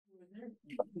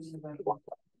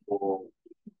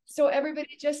So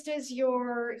everybody, just as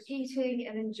you're eating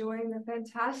and enjoying the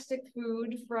fantastic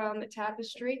food from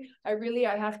Tapestry, I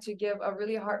have to give a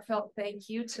really heartfelt thank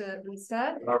you to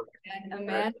Lisa and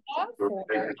Amanda for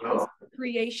these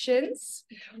creations.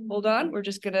 Hold on, we're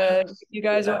just gonna get you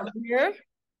guys over here.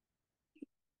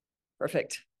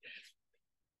 Perfect.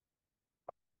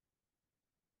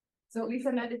 So Lisa,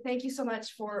 Amanda, thank you so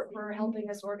much for helping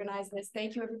us organize this.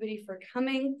 Thank you everybody for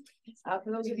coming. For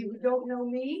those of you who don't know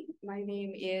me, my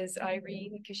name is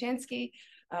Irene Kashansky.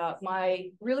 My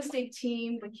real estate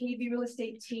team, the KB real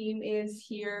estate team, is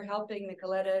here helping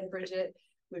Nicoletta and Bridget.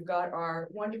 We've got our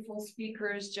wonderful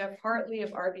speakers, Geoff Hartley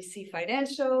of RBC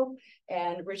Financial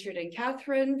and Richard and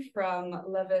Katherine from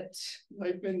Levitt.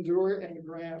 Lightman, Dewar, and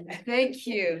Graham. Thank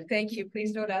you. Thank you.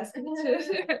 Please don't ask me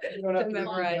to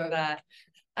memorize that.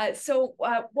 So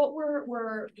what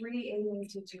we're really aiming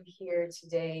to do here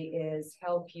today is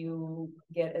help you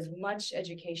get as much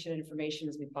education and information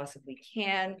as we possibly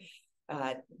can.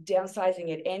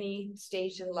 Downsizing at any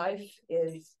stage in life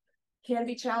can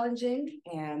be challenging,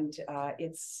 and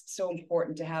it's so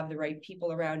important to have the right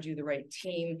people around you, the right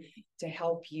team to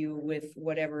help you with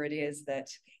whatever it is that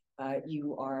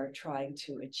you are trying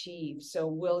to achieve. So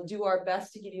we'll do our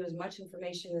best to give you as much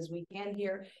information as we can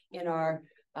here in our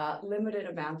limited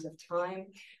amount of time.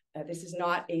 This is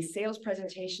not a sales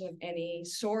presentation of any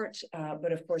sort,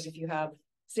 but of course, if you have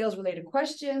sales related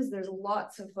questions, there's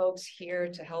lots of folks here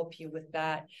to help you with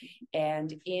that.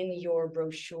 And in your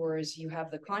brochures, you have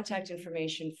the contact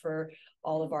information for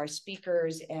all of our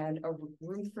speakers and a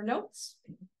room for notes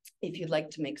if you'd like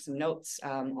to make some notes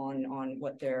on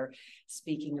what they're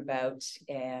speaking about.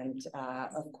 And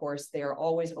of course, they are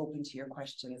always open to your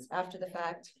questions after the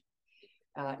fact.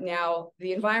 Now,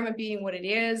 the environment being what it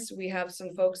is, we have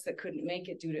some folks that couldn't make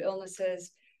it due to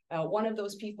illnesses. One of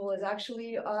those people is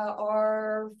actually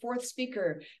our fourth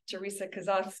speaker, Teresa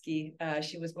Kozovsky.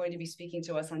 She was going to be speaking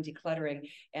to us on decluttering,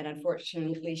 and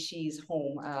unfortunately, she's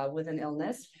home with an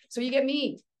illness. So you get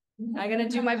me. I'm going to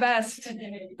do my best.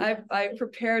 I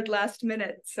prepared last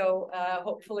minute, so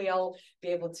hopefully I'll be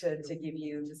able to give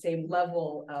you the same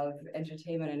level of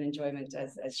entertainment and enjoyment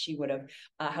as she would have.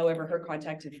 However, her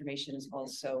contact information is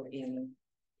also in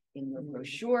your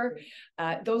brochure.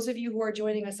 Those of you who are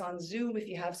joining us on Zoom, if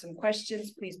you have some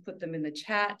questions, please put them in the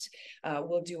chat.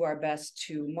 We'll do our best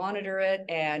to monitor it.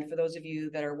 And for those of you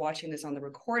that are watching this on the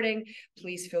recording,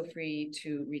 please feel free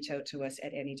to reach out to us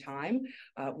at any time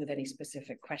with any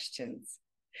specific questions.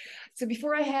 So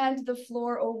before I hand the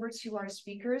floor over to our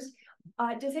speakers,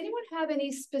 does anyone have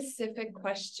any specific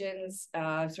questions,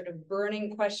 sort of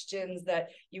burning questions that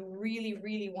you really,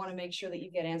 really want to make sure that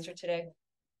you get answered today?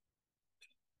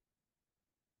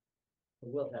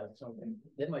 We'll have something.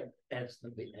 They might ask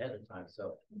them ahead of time.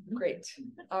 So great.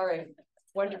 All right.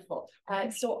 Wonderful.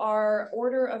 So our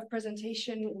order of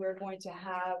presentation, we're going to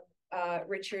have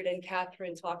Richard and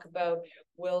Katherine talk about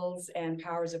wills and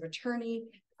powers of attorney,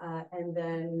 and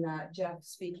then Geoff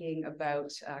speaking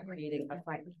about creating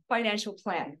a financial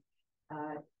plan.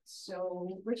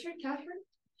 So Richard, Katherine,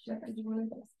 Geoff, do you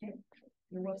want to?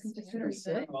 You're welcome to sit or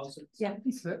sit. Yeah,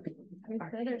 sit.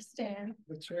 Sit or stand.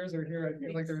 The chairs are here. I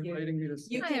feel like they're inviting me to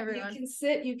sit. You can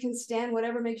sit, you can stand,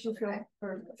 whatever makes you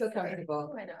feel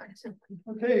comfortable. Why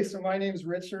not? Okay, so my name's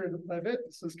Richard Levitt.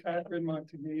 This is Katherine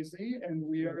Montagnese, and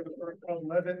we are the firm called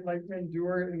Levitt, Lightman,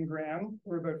 Dewar, and Graham.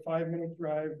 We're about 5-minute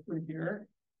drive from here.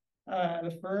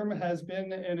 The firm has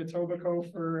been in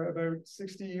Etobicoke for about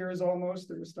 60 years almost.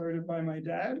 It was started by my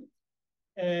dad.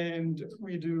 And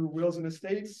we do wills and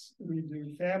estates, we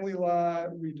do family law,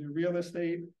 we do real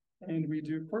estate, and we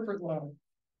do corporate law.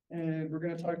 And we're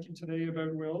going to talk to you today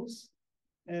about wills.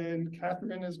 And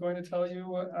Katherine is going to tell you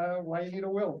why you need a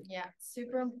will. Yeah,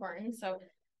 super important. So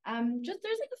there's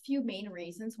like a few main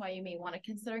reasons why you may want to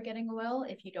consider getting a will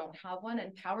if you don't have one,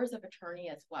 and powers of attorney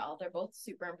as well. They're both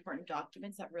super important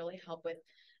documents that really help with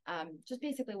just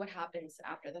basically what happens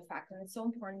after the fact. And it's so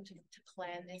important to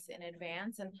plan this in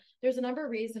advance. And there's a number of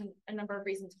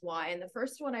reasons why. And the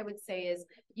first one I would say is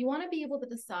you want to be able to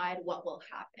decide what will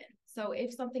happen. So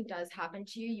if something does happen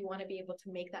to you, you want to be able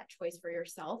to make that choice for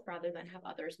yourself rather than have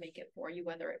others make it for you,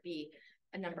 whether it be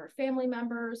a number of family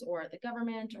members or the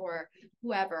government or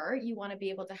whoever. You want to be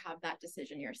able to have that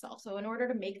decision yourself. So in order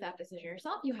to make that decision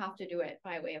yourself, you have to do it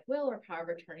by way of will or power of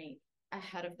attorney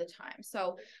ahead of the time.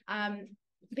 So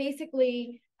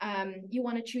basically, you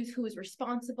want to choose who is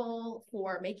responsible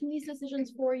for making these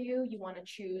decisions for you. You want to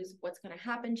choose what's going to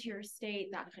happen to your estate,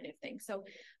 that kind of thing. So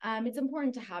it's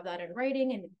important to have that in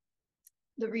writing. And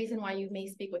The reason why you may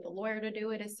speak with a lawyer to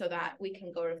do it is so that we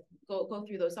can go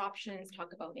through those options,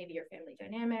 talk about maybe your family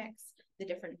dynamics, the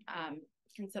different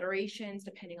considerations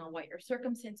depending on what your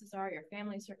circumstances are, your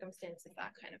family circumstances,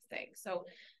 that kind of thing. So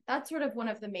that's sort of one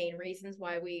of the main reasons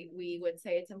why we would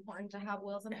say it's important to have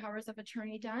wills and powers of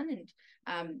attorney done,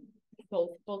 and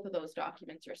both of those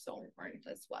documents are so important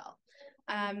as well.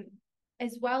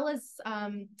 As well as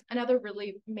another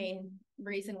really main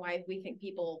reason why we think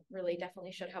people really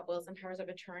definitely should have wills and powers of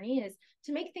attorney is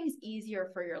to make things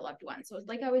easier for your loved ones. So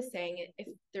like I was saying, if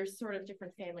there's sort of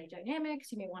different family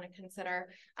dynamics, you may want to consider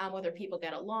whether people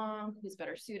get along, who's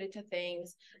better suited to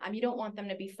things. You don't want them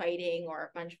to be fighting,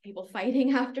 or a bunch of people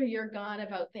fighting after you're gone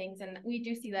about things. And we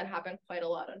do see that happen quite a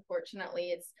lot.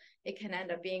 Unfortunately, it can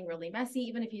end up being really messy,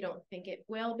 even if you don't think it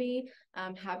will be.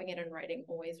 Having it in writing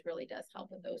always really does help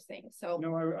with those things. So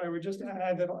no, I would just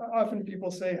add that often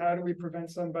people say, how do we prevent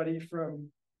somebody from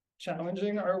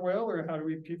challenging our will, or how do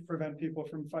we prevent people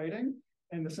from fighting?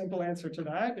 And the simple answer to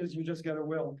that is you just get a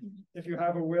will. If you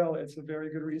have a will, it's a very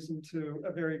good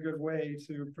way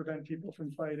to prevent people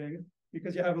from fighting,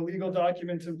 because you have a legal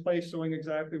document in place showing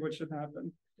exactly what should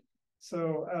happen.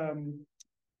 So,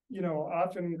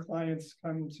 often clients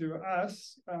come to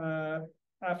us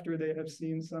after they have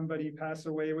seen somebody pass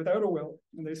away without a will,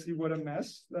 and they see what a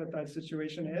mess that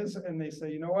situation is, and they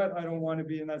say, you know what, I don't want to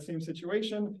be in that same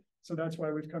situation, so that's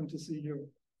why we've come to see you.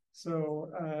 So,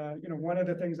 one of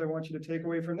the things I want you to take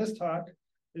away from this talk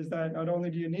is that not only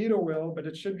do you need a will, but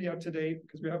it should be up to date,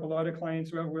 because we have a lot of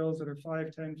clients who have wills that are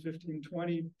 5, 10, 15,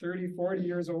 20, 30, 40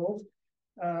 years old.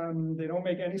 They don't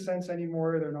make any sense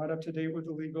anymore. They're not up to date with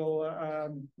the legal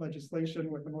legislation,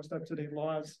 with the most up-to-date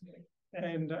laws.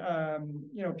 And,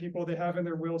 people they have in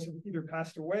their wills have either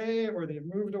passed away, or they've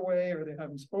moved away, or they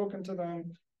haven't spoken to them,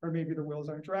 or maybe the wills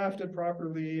aren't drafted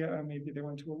properly. Maybe they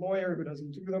went to a lawyer who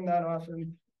doesn't do them that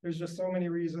often. There's just so many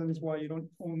reasons why you don't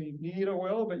only need a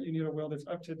will, but you need a will that's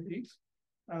up to date.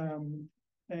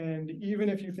 And even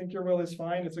if you think your will is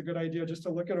fine, it's a good idea just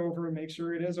to look it over and make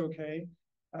sure it is okay.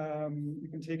 You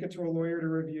can take it to a lawyer to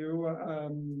review.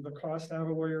 The cost to have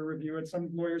a lawyer review it. Some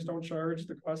lawyers don't charge.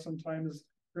 The cost sometimes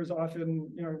there's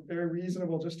often, very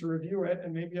reasonable just to review it,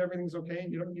 and maybe everything's okay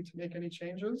and you don't need to make any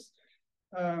changes.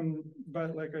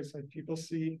 But like I said, people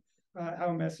see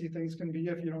how messy things can be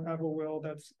if you don't have a will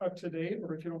that's up to date,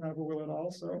 or if you don't have a will at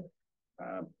all. So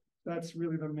that's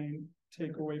really the main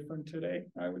takeaway from today,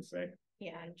 I would say.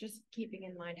 Yeah, and just keeping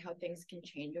in mind how things can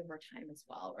change over time as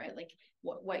well, right? Like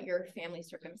what your family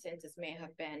circumstances may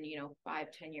have been, 5,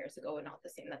 10 years ago, and not the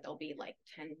same that they'll be like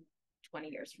 10, 20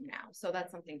 years from now. So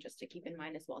that's something just to keep in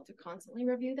mind as well, to constantly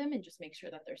review them and just make sure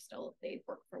that they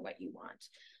work for what you want.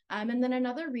 And then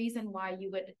another reason why you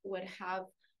would have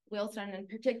wills done, and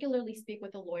particularly speak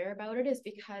with a lawyer about it, is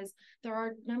because there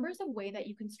are numbers of ways that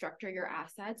you can structure your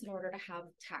assets in order to have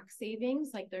tax savings.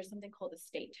 Like there's something called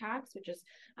estate tax, which is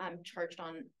charged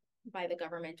on by the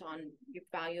government on your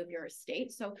value of your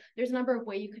estate. So there's a number of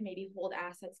ways you can maybe hold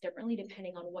assets differently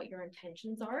depending on what your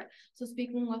intentions are. So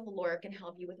speaking with a lawyer can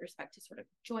help you with respect to sort of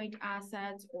joint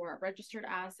assets or registered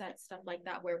assets, stuff like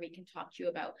that, where we can talk to you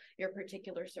about your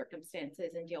particular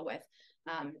circumstances and deal with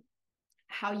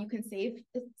how you can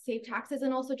save taxes,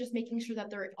 and also just making sure that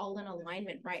they're all in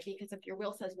alignment, right? Because if your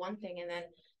will says one thing and then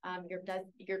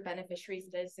your beneficiaries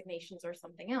designations are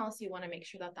something else, you want to make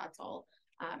sure that that's all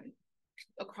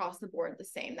across the board the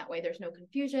same. That way there's no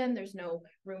confusion, there's no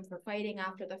room for fighting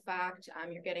after the fact.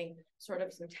 You're getting sort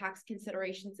of some tax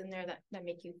considerations in there that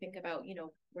make you think about,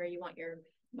 where you want your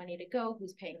money to go,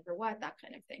 who's paying for what, that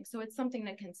kind of thing. So it's something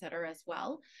to consider as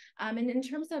well. And in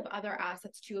terms of other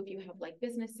assets too, if you have like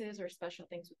businesses or special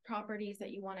things with properties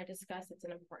that you want to discuss, it's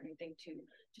an important thing to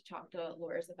talk to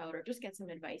lawyers about, or just get some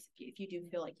advice if you do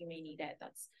feel like you may need it.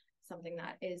 That's something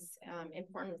that is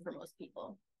important for most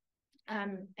people.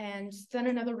 And then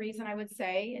another reason I would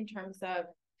say, in terms of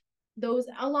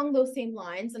along those same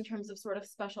lines, in terms of sort of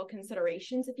special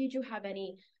considerations, if you do have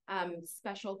any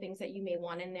special things that you may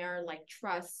want in there, like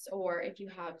trusts, or if you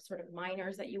have sort of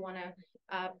minors that you want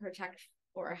to protect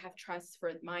or have trusts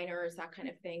for minors, that kind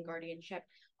of thing, guardianship,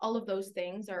 all of those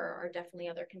things are definitely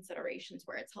other considerations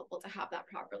where it's helpful to have that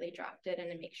properly drafted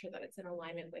and to make sure that it's in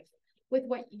alignment with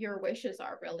what your wishes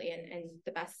are really, and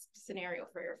the best scenario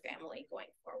for your family going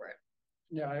forward.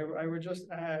 Yeah, I would just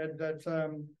add that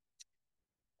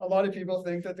a lot of people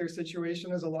think that their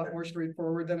situation is a lot more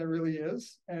straightforward than it really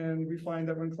is. And we find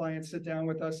that when clients sit down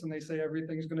with us and they say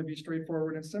everything's going to be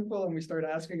straightforward and simple, and we start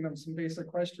asking them some basic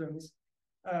questions,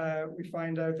 we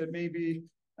find out that maybe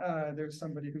there's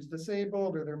somebody who's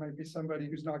disabled, or there might be somebody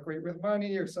who's not great with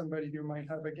money, or somebody who might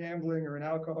have a gambling or an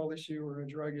alcohol issue or a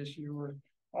drug issue, or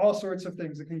all sorts of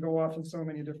things. It can go off in so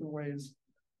many different ways.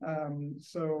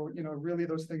 So, you know, really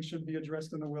those things should be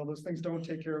addressed in the will. Those things don't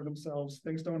take care of themselves.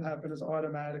 Things don't happen as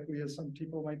automatically as some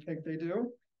people might think they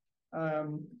do.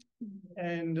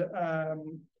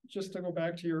 Just to go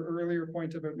back to your earlier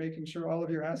point about making sure all of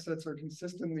your assets are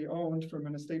consistently owned from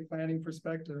an estate planning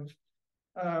perspective,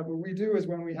 what we do is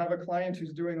when we have a client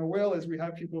who's doing a will is we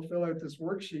have people fill out this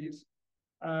worksheet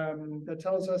that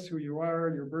tells us who you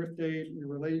are, your birth date,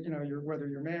 whether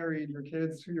you're married, your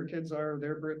kids, who your kids are,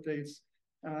 their birth dates.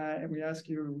 And we ask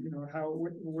you, you know,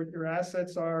 what your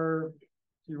assets are.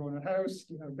 Do you own a house?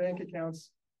 Do you have bank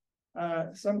accounts?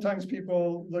 Sometimes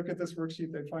people look at this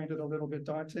worksheet, they find it a little bit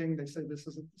daunting. They say this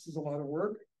is a lot of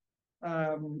work.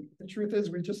 The truth is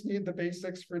we just need the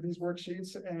basics for these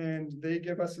worksheets, and they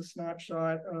give us a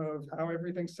snapshot of how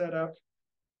everything's set up.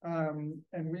 And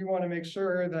we want to make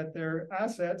sure that they're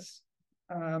assets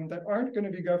that aren't going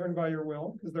to be governed by your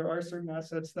will, because there are certain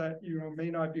assets that, you know,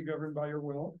 may not be governed by your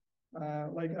will,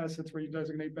 like assets where you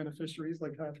designate beneficiaries,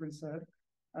 like Katherine said.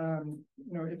 You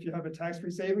know, if you have a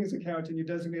tax-free savings account and you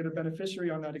designate a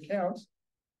beneficiary on that account,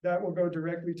 that will go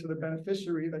directly to the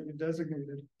beneficiary that you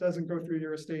designated. It doesn't go through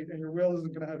your estate, and your will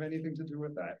isn't going to have anything to do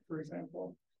with that, for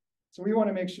example. So we want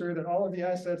to make sure that all of the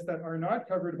assets that are not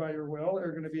covered by your will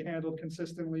are going to be handled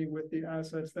consistently with the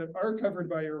assets that are covered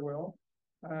by your will,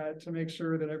 to make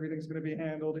sure that everything's going to be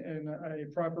handled in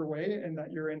a proper way and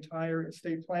that your entire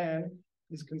estate plan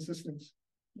is consistent.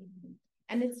 Mm-hmm.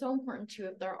 And it's so important too,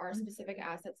 if there are specific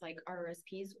assets like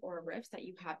RRSPs or RIFs that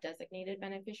you have designated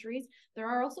beneficiaries, there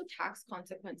are also tax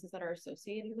consequences that are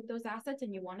associated with those assets.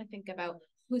 And you want to think about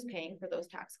who's paying for those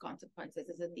tax consequences.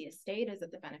 Is it the estate? Is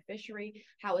it the beneficiary?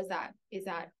 How is that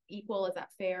equal? Is that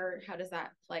fair? How does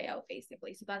that play out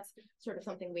basically? So that's sort of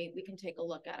something we can take a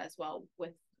look at as well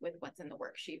with what's in the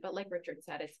worksheet. But like Richard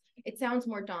said, it sounds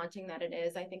more daunting than it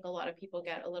is. I think a lot of people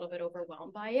get a little bit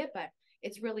overwhelmed by it, but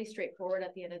it's really straightforward.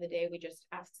 At the end of the day, we just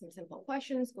ask some simple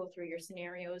questions, go through your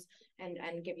scenarios, and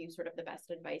give you sort of the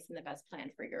best advice and the best plan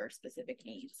for your specific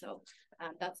needs. So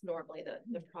that's normally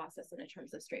the process in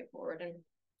terms of straightforward. And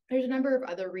there's a number of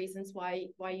other reasons why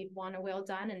you'd want a will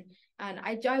done. And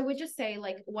I would just say,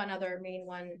 like, one other main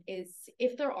one is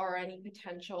if there are any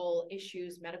potential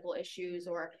issues, medical issues,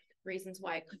 or reasons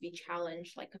why it could be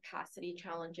challenged, like capacity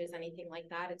challenges, anything like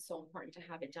that, it's so important to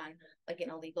have it done like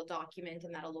in a legal document,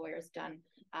 and that a lawyer's done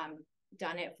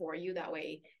it for you. That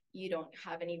way you don't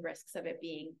have any risks of it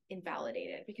being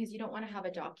invalidated, because you don't want to have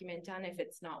a document done if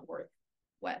it's not worth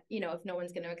what, you know, if no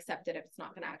one's going to accept it, if it's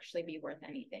not going to actually be worth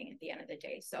anything at the end of the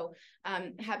day. So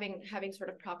having sort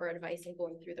of proper advice and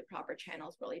going through the proper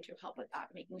channels really do help with that,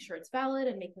 making sure it's valid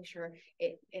and making sure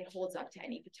it holds up to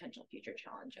any potential future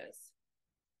challenges.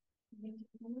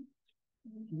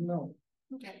 No.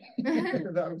 Okay.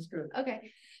 That was good.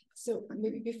 Okay. So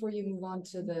maybe before you move on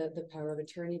to the power of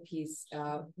attorney piece,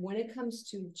 when it comes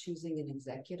to choosing an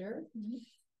executor,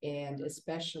 and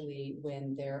especially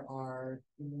when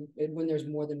there's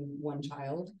more than one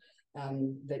child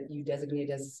that you designate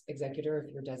as executor,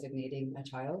 if you're designating a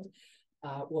child,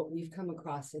 what we've come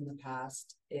across in the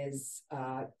past is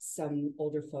some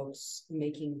older folks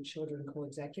making children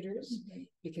co-executors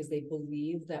because they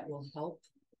believe that will help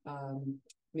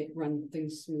run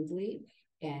things smoothly,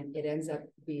 and it ends up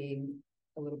being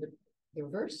a little bit the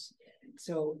reverse.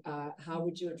 So how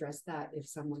would you address that if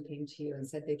someone came to you and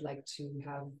said they'd like to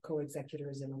have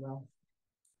co-executors in a will?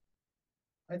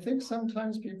 I think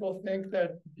sometimes people think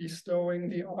that bestowing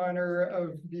the honor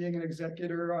of being an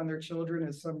executor on their children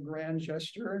is some grand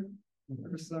gesture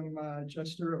or some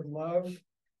gesture of love,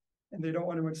 and they don't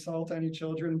want to insult any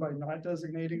children by not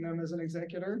designating them as an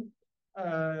executor.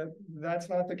 That's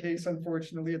not the case,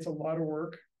 unfortunately. It's a lot of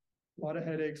work, a lot of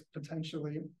headaches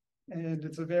potentially, and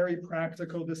it's a very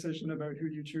practical decision about who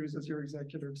you choose as your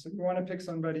executor. So you want to pick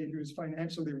somebody who's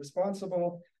financially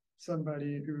responsible,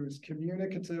 somebody who's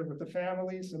communicative with the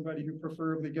family, somebody who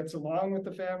preferably gets along with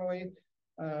the family,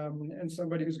 and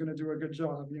somebody who's going to do a good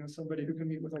job. You know, somebody who can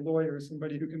meet with a lawyer,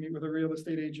 somebody who can meet with a real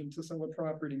estate agent to sell a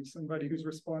property, somebody who's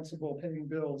responsible paying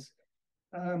bills.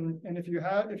 And if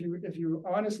you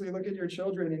honestly look at your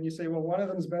children and you say, well, one of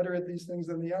them's better at these things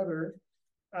than the other,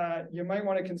 you might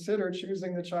want to consider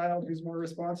choosing the child who's more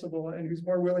responsible and who's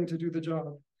more willing to do the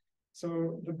job.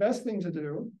 So the best thing to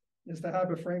do is to have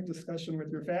a frank discussion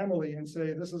with your family and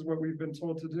say, this is what we've been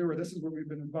told to do, or this is what we've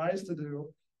been advised to do.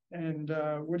 And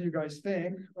what do you guys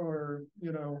think? Or,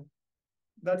 you know,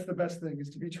 that's the best thing, is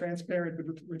to be transparent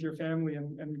with your family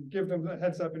and give them a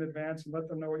heads up in advance and let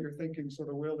them know what you're thinking, so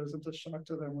the will isn't a shock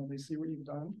to them when they see what you've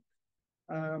done.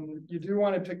 You do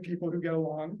want to pick people who get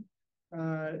along.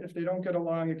 If they don't get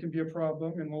along, it can be a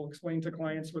problem, and we'll explain to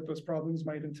clients what those problems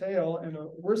might entail. And a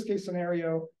worst case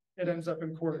scenario, it ends up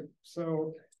in court.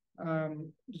 So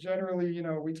generally, you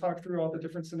know, we talk through all the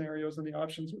different scenarios and the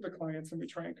options with the clients, and we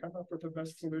try and come up with the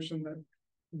best solution that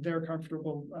they're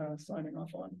comfortable signing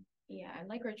off on. Yeah, and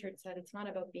like Richard said, it's not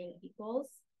about being equals.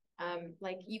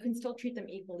 Like you can still treat them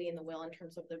equally in the will in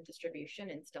terms of the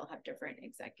distribution and still have different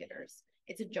executors.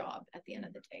 It's a job at the end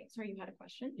of the day. Sorry, you had a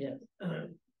question? Yes.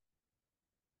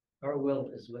 Our will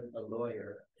is with a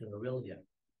lawyer in Aurelia.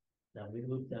 Now we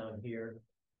moved down here.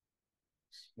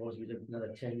 Suppose we did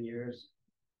another 10 years.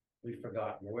 We've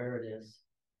forgotten where it is.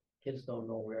 Kids don't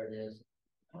know where it is.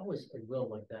 How is a will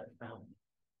like that found?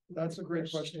 That's a great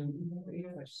question.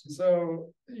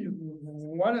 So you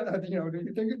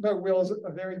think about wills,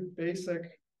 a very basic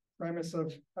premise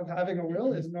of having a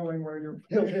will is knowing where your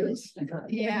will is.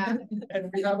 Yeah.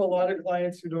 And we have a lot of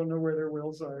clients who don't know where their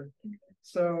wills are.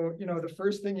 So, you know, the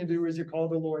first thing you do is you call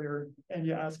the lawyer and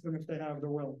you ask them if they have the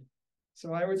will.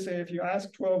 So I would say if you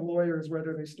ask 12 lawyers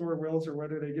whether they store wills or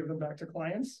whether they give them back to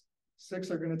clients, 6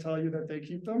 are going to tell you that they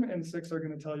keep them, and 6 are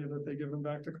going to tell you that they give them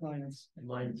back to clients. And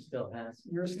mine still has.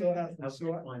 Yours still has them. How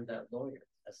can I find that lawyer?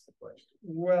 That's the question.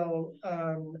 Well,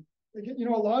 you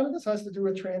know, a lot of this has to do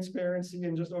with transparency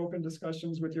and just open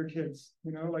discussions with your kids,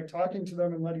 you know, like talking to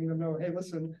them and letting them know, hey,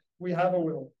 listen, we have a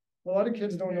will. A lot of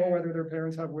kids don't know whether their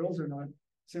parents have wills or not.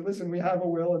 Say, listen, we have a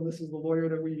will, and this is the lawyer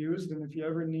that we used. And if you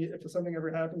ever need, if something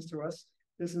ever happens to us,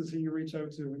 this is who you reach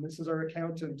out to, and this is our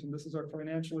accountant, and this is our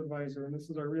financial advisor, and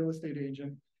this is our real estate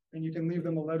agent. And you can leave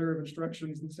them a letter of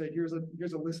instructions and say, here's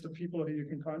a list of people who you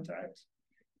can contact.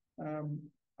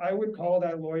 I would call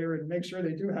that lawyer and make sure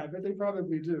they do have it. They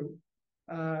probably do.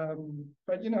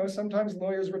 But you know, sometimes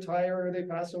lawyers retire or they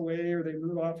pass away or they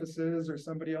move offices or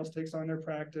somebody else takes on their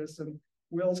practice, and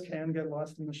wills can get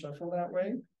lost in the shuffle that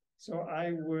way. So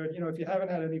I would, you know, if you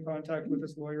haven't had any contact with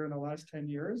this lawyer in the last 10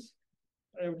 years,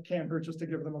 it can't hurt just to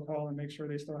give them a call and make sure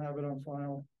they still have it on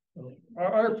file.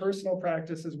 Our personal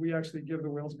practice is we actually give the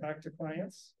wills back to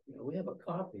clients. You know, we have a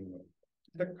copy.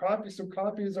 So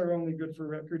copies are only good for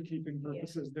record keeping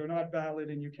purposes. Yeah. They're not valid,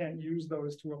 and you can't use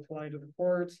those to apply to the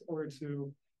courts or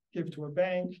to give to a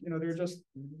bank. You know,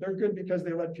 they're good because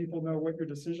they let people know what your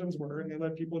decisions were, and they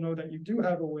let people know that you do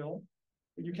have a will,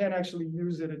 but you can't actually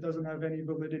use it. It doesn't have any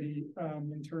validity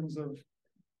in terms of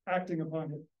acting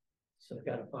upon it. So I've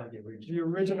got to find the original. The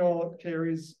original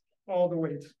carries all the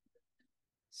weight.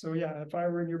 So yeah, if I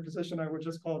were in your position, I would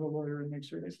just call the lawyer and make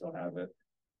sure they still have it.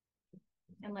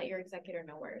 And let your executor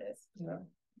know where it is. Yeah.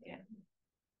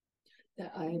 Yeah.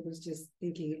 I was just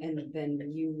thinking, and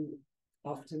then you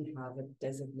often have a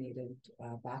designated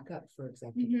backup for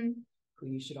executive, who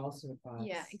you should also advise.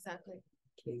 Yeah, exactly.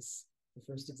 In case the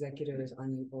first executor is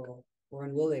unable or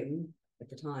unwilling at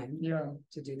the time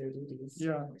to do their duties.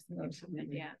 Yeah,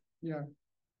 absolutely. Yeah.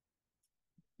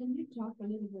 Can you talk a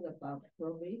little bit about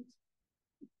probate?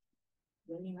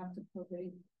 When you have to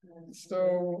probate?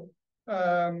 So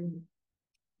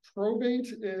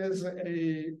probate is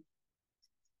a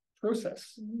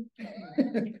process.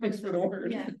 Thanks for the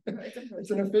word. Yeah, it's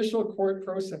an official court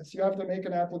process. You have to make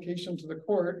an application to the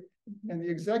court, and the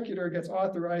executor gets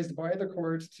authorized by the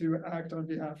court to act on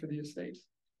behalf of the estate.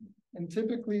 And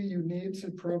typically you need to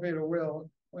probate a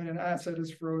will when an asset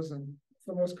is frozen. It's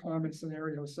the most common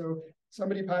scenario. So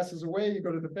somebody passes away, you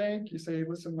go to the bank, you say,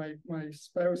 listen, my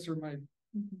spouse or my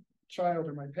child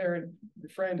or my parent, my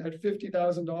friend had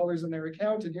 $50,000 in their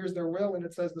account, and here's their will, and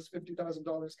it says this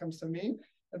 $50,000 comes to me.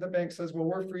 And the bank says, well,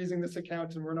 we're freezing this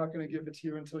account and we're not going to give it to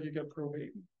you until you get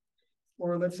probate.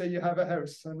 Or let's say you have a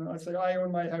house, and let's say I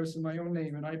own my house in my own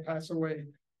name and I pass away.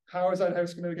 How is that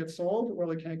house going to get sold?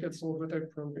 Well, it can't get sold without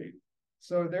probate.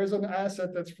 So there's an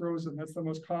asset that's frozen. That's the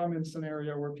most common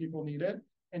scenario where people need it.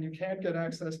 And you can't get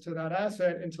access to that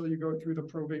asset until you go through the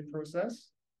probate process.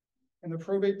 And the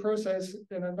probate process,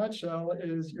 in a nutshell,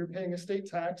 is you're paying estate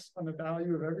tax on the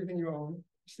value of everything you own.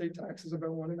 Estate tax is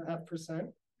about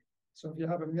 1.5%. So if you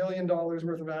have $1 million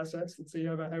worth of assets, let's say you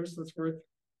have a house that's worth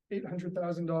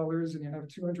 $800,000 and you have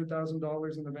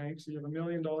 $200,000 in the bank, so you have $1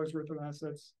 million worth of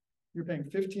assets, you're paying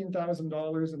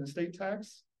 $15,000 in estate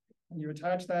tax, and you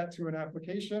attach that to an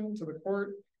application to the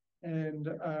court, and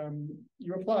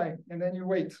you apply, and then you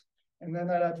wait. And then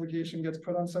that application gets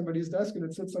put on somebody's desk and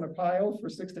it sits on a pile for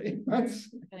 6 to 8 months.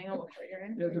 Depending on what court you're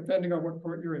in. Yeah, depending on what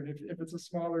court you're in. If it's a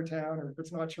smaller town or if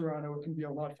it's not Toronto, it can be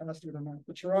a lot faster than that.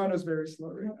 But Toronto's very slow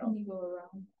right now. How can you go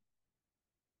around?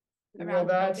 Well,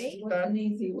 that's an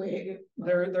easy way.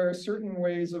 There are certain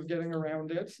ways of getting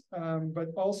around it, but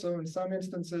also in some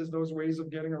instances, those ways of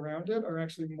getting around it are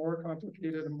actually more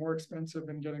complicated and more expensive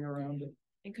than getting around it.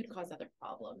 It could cause other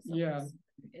problems. Yeah.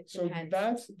 it So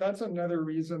depends. that's another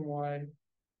reason why,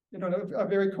 you know, a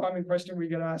very common question we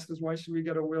get asked is why should we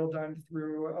get a will done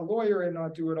through a lawyer and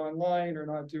not do it online or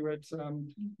not do it,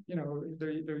 you know,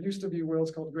 there used to be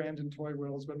wills called grand and toy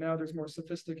wills, but now there's more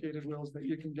sophisticated wills that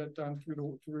you can get done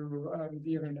through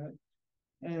the internet.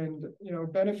 And, you know,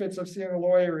 benefits of seeing a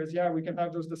lawyer is, yeah, we can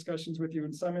have those discussions with you.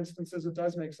 In some instances, it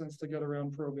does make sense to get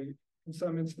around probate. In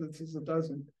some instances, it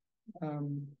doesn't.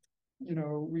 You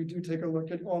know, we do take a look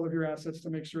at all of your assets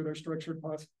to make sure they're structured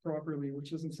properly,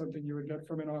 which isn't something you would get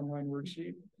from an online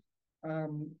worksheet.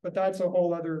 But that's a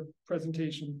whole other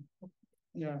presentation.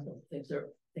 Yeah. Things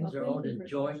are owned in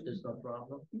joint, there's no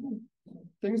problem.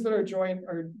 Things that are joint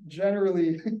are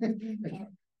generally,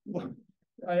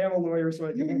 I am a lawyer, so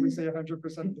I can only say 100%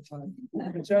 of the time.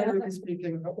 But generally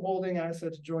speaking, holding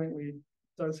assets jointly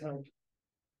does help.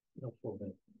 No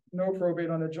problem. No probate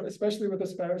on a especially with a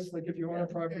spouse. Like if you own a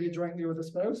property jointly with a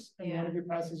spouse and one of you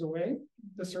passes away,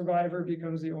 the survivor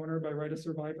becomes the owner by right of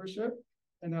survivorship,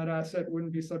 and that asset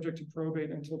wouldn't be subject to probate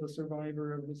until the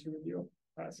survivor of this review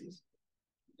passes.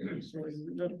 Sorry,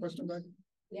 you had a question back?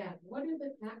 Yeah, what are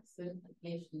the tax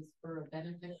implications for a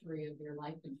beneficiary of your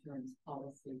life insurance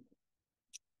policy?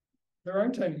 There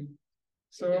aren't any.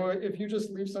 So if you just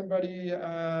leave somebody, you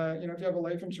know, if you have a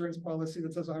life insurance policy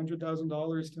that says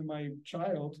 $100,000 to my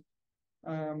child,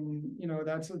 you know,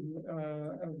 that's a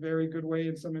very good way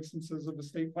in some instances of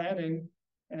estate planning.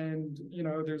 And, you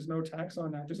know, there's no tax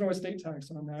on that. There's no estate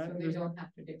tax on that. So they don't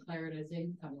have to declare it as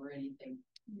income or anything.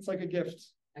 It's like a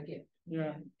gift. A gift.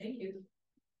 Yeah. Thank you.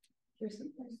 Here's a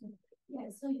question. Yeah,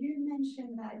 so you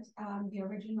mentioned that the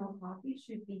original copy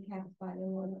should be kept by the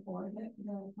lawyer or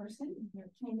the person.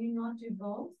 Can you not do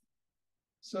both?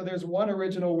 So there's one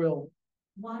original will.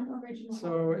 One original.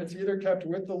 So it's either kept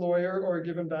with the lawyer or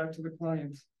given back to the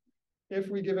client. If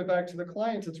we give it back to the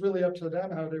client, it's really up to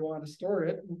them how they want to store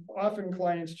it. Often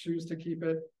clients choose to keep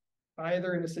it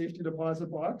either in a safety deposit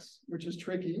box, which is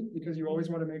tricky because you always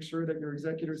want to make sure that your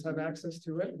executors have access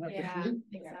to it and have the key.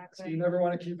 Exactly. So you never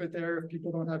want to keep it there if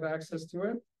people don't have access to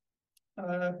it.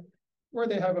 Or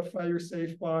they have a fire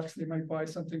safe box. They might buy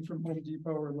something from Home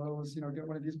Depot or Lowe's, you know, get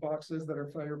one of these boxes that are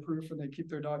fireproof and they keep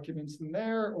their documents in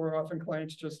there. Or often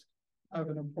clients just have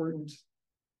an important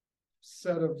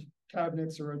set of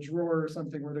cabinets or a drawer or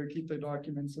something where they keep their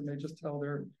documents and they just tell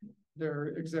their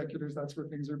executors that's where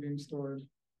things are being stored.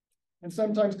 And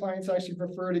sometimes clients actually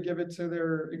prefer to give it to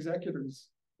their executors.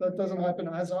 That doesn't happen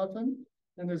as often,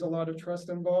 and there's a lot of trust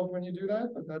involved when you do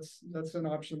that, but that's an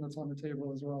option that's on the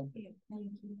table as well. Yeah, thank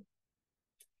you.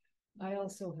 I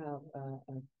also have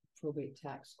a probate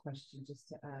tax question just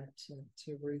to add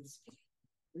to Ruth's.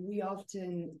 We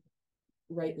often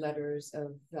write letters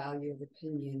of value of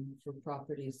opinion for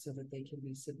properties so that they can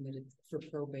be submitted for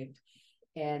probate.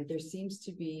 And there seems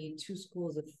to be two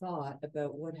schools of thought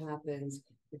about what happens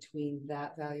between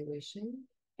that valuation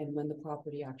and when the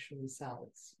property actually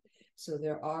sells. So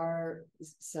there are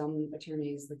some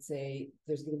attorneys that say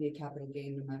there's going to be a capital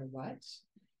gain no matter what,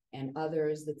 and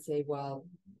others that say, well,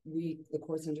 the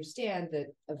courts understand that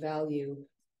a value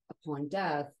upon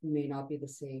death may not be the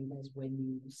same as when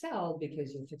you sell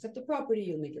because you'll fix up the property,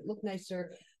 you'll make it look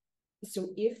nicer. So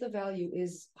if the value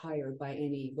is higher by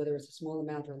any, whether it's a small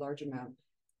amount or a large amount,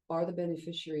 are the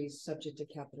beneficiaries subject to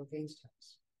capital gains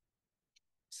tax?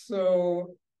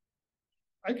 So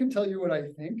I can tell you what I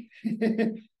think.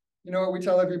 You know, what we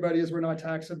tell everybody is we're not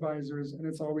tax advisors, and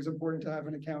it's always important to have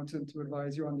an accountant to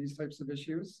advise you on these types of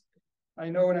issues. I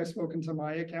know when I've spoken to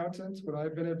my accountant, what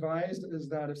I've been advised is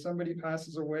that if somebody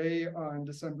passes away on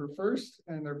December 1st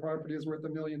and their property is worth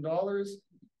 $1 million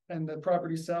and the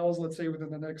property sells, let's say within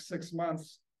the next 6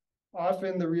 months,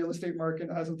 often the real estate market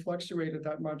hasn't fluctuated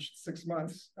that much 6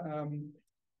 months.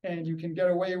 And you can get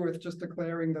away with just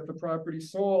declaring that the property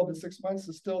sold in 6 months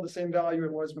is still the same value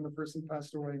it was when the person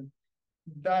passed away.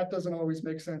 That doesn't always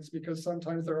make sense because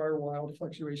sometimes there are wild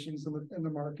fluctuations in the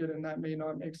market, and that may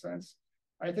not make sense.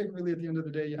 I think really at the end of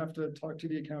the day, you have to talk to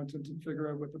the accountant and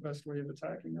figure out what the best way of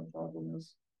attacking that problem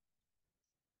is.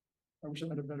 I wish I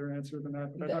had a better answer than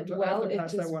that, but I'd have to, well, I have to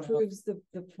pass it that just one proves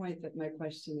the point that my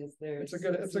question is there. It's a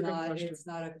good question. It's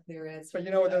not a clear answer. But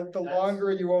you know, the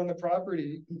longer you own the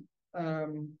property,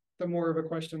 the more of a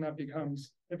question that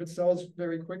becomes. If it sells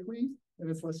very quickly, then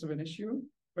it's less of an issue.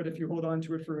 But if you hold on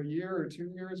to it for a year or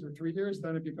 2 years or 3 years,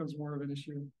 then it becomes more of an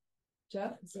issue.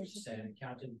 Geoff? Say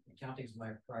accounting's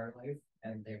my prior life,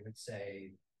 and they would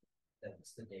say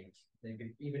that's the date. They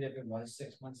could, even if it was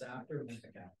 6 months after, most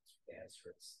accountants would answer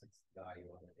it's the value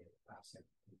on the date of passing.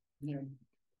 Yeah.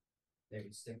 They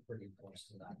would stick pretty close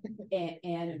to that.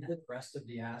 And the rest of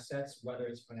the assets, whether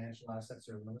it's financial assets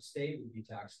or real estate, would be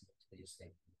taxable to the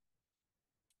estate.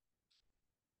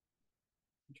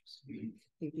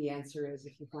 think the answer is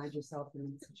if you find yourself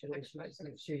in a situation, just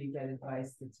make sure you get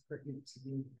advice that's pertinent to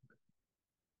you.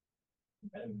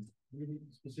 Really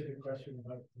specific question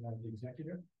about the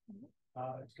executor.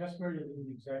 It's customary to leave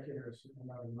the executor a certain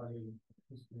amount of money.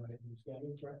 Is my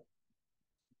understanding correct?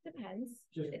 Depends.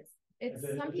 Just It's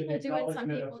as some an people do and some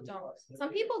acknowledgement people of don't. the- Some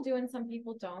people do and some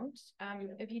people don't.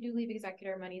 If you do leave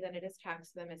executor money, then it is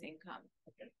taxed to them as income.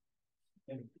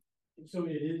 And so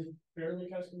it is fairly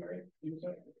customary.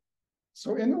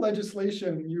 So in the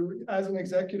legislation, you, as an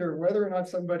executor, whether or not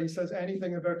somebody says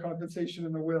anything about compensation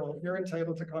in the will, you're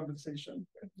entitled to compensation.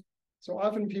 So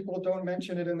often people don't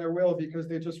mention it in their will because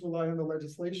they just rely on the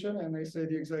legislation and they say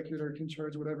the executor can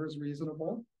charge whatever is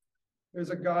reasonable. There's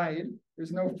a guide,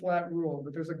 there's no flat rule,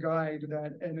 but there's a guide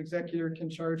that an executor can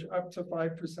charge up to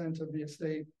 5% of the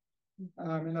estate.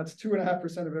 And that's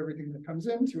 2.5% of everything that comes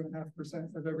in,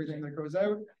 2.5% of everything that goes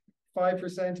out.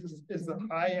 5% is the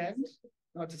high end.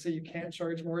 Not to say you can't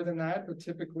charge more than that, but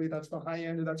typically that's the high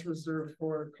end, and that's reserved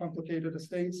for complicated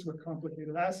estates with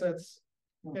complicated assets,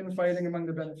 infighting among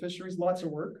the beneficiaries, lots of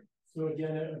work. So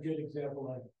again, a good example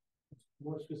of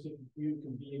more specific view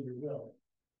can be in your will,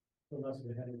 unless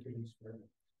it had introduced for.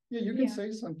 Yeah, you can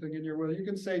say something in your will. You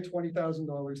can say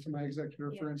 $20,000 to my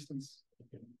executor, for instance.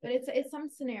 But it's some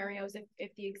scenarios,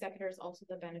 if the executor is also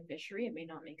the beneficiary, it may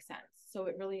not make sense. So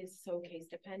it really is so case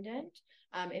dependent.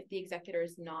 If the executor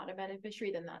is not a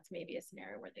beneficiary, then that's maybe a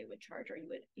scenario where they would charge, or you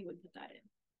would put that in.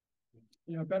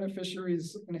 You know,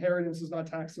 beneficiaries' inheritance is not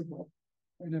taxable,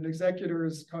 and an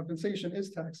executor's compensation is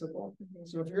taxable.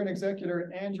 So if you're an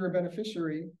executor and you're a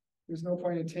beneficiary, there's no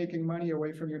point in taking money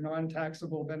away from your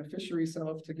non-taxable beneficiary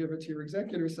self to give it to your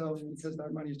executor self, because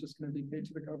that money is just going to be paid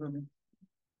to the government.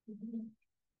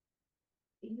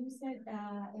 You said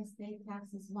estate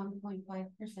tax is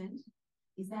 1.5%.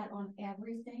 Is that on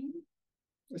everything?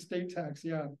 Estate tax,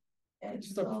 yeah. It's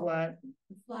just a So flat.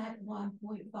 flat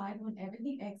 1.5 on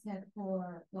everything except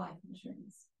for life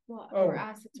insurance. Well, Oh, or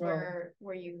assets well.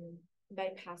 where you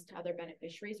bypass to other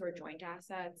beneficiaries, or joint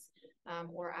assets,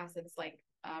 or assets like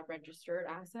registered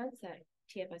assets that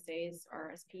TFSAs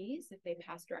or RSPs, if they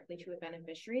pass directly to a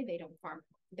beneficiary, they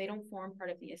don't form part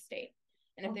of the estate.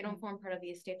 And if they don't form part of the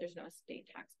estate, there's no estate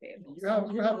tax payable.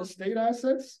 You have estate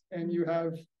assets and you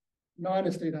have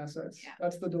non-estate assets. Yeah.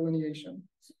 That's the delineation.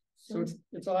 So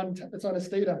it's on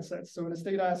estate assets. So an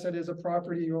estate asset is a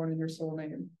property you own in your sole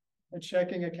name, a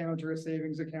checking account or a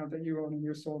savings account that you own in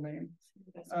your sole name.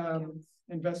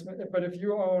 Investment, but if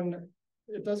you own,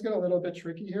 it does get a little bit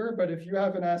tricky here, but if you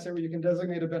have an asset where you can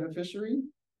designate a beneficiary,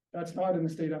 that's not an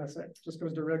estate asset. It just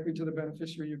goes directly to the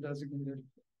beneficiary you've designated.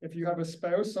 If you have a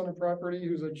spouse on a property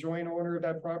who's a joint owner of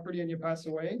that property and you pass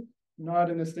away,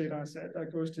 not an estate asset.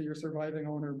 That goes to your surviving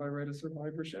owner by right of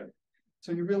survivorship.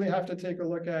 So you really have to take a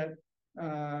look at,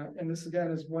 and this again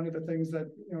is one of the things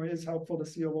that is helpful to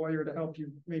see a lawyer to help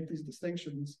you make these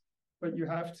distinctions. But you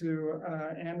have to,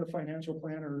 and the financial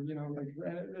planner,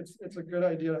 it's a good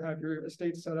idea to have your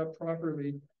estate set up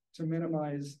properly to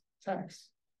minimize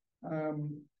tax.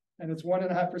 And it's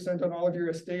 1.5% on all of your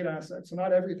estate assets, so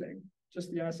not everything,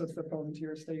 just the assets that fall into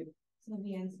your estate. So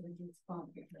the answer is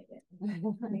complicated.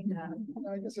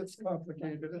 I guess it's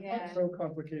complicated. It's Yeah. not so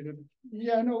complicated.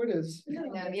 Yeah, no, it is.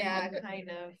 Yeah, kind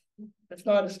of. It's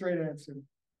not a straight answer.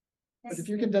 But if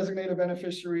you can designate a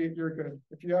beneficiary, you're good.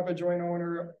 If you have a joint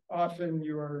owner, often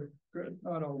you are good.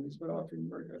 Not always, but often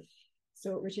you are good.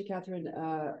 So Richard, Catherine,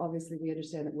 obviously we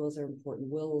understand that wills are important.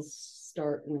 Wills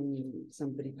start when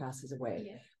somebody passes away.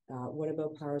 Yeah. What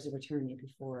about powers of attorney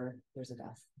before there's a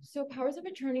death? So powers of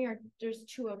attorney there's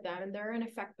two of them, and they're in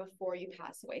effect before you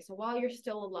pass away. So while you're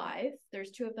still alive,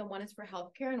 there's two of them. One is for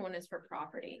healthcare and one is for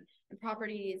property. And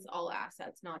property is all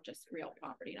assets, not just real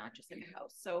property, not just in a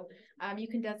house. So you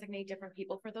can designate different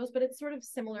people for those, but it's sort of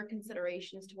similar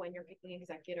considerations to when you're picking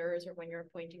executors or when you're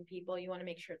appointing people. You want to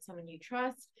make sure it's someone you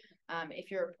trust.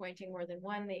 If you're appointing more than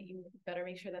one, you better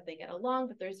make sure that they get along,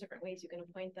 but there's different ways you can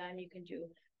appoint them. You can do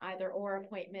either or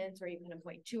appointments, or you can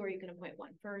appoint two, or you can appoint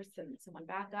one first and someone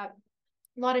back up.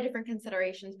 A lot of different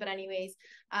considerations, but anyways,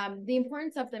 the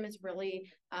importance of them is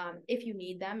really, if you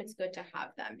need them, it's good to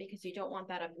have them, because you don't want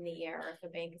that up in the air if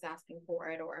a bank is asking for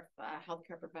it, or if a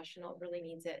healthcare professional really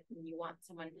needs it, and you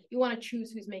want to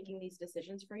choose who's making these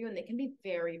decisions for you, and they can be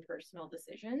very personal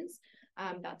decisions.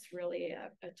 That's really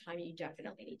a time you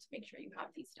definitely need to make sure you have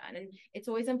these done. And it's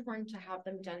always important to have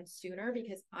them done sooner,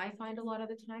 because I find a lot of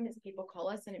the time is people call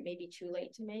us and it may be too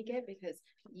late to make it, because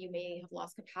you may have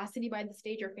lost capacity by the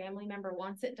stage your family member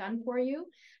wants it done for you,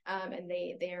 and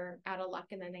they're out of luck,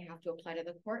 and then they have to apply to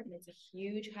the court, and it's a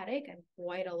huge headache and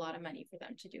quite a lot of money for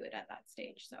them to do it at that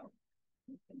stage. So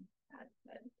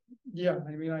Yeah,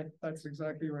 I mean, that's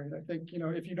exactly right. I think,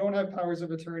 if you don't have powers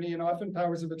of attorney, and often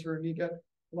powers of attorney get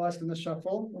lost in the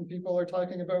shuffle when people are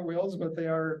talking about wills, but they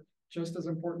are just as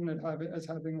important as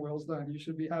having wills done. You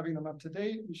should be having them up to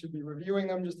date. You should be reviewing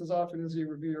them just as often as you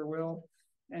review your will.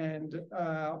 And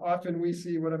often we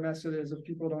see what a mess it is if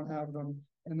people don't have them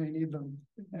and they need them.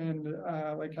 And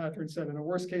like Katherine said, in a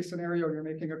worst case scenario, you're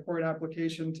making a court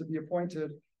application to be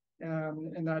appointed.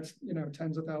 And that's,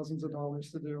 tens of thousands of dollars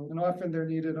to do. And often they're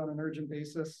needed on an urgent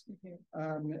basis.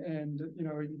 And,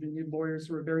 you need lawyers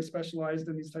who are very specialized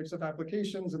in these types of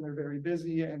applications, and they're very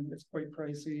busy, and it's quite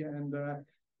pricey. And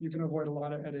you can avoid a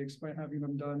lot of headaches by having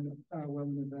them done well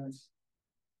in advance.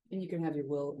 And you can have your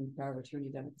will and power of attorney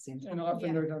done at the same time. And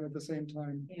often they're done at the same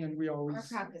time. Yeah. And we always, Our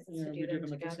practice is to we do do them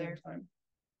them at the same together. time.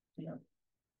 Yeah.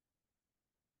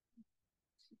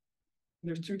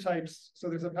 There's two types. So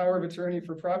there's a power of attorney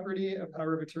for property, a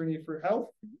power of attorney for health.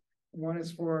 One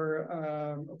is for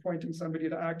appointing somebody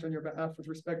to act on your behalf with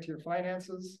respect to your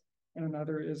finances, and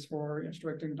another is for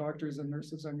instructing doctors and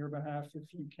nurses on your behalf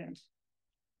if you can't.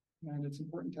 And it's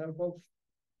important to have both.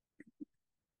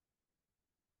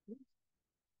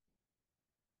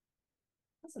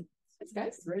 Awesome. Thanks,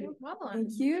 guys. Great. Well,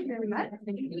 Thank you very much.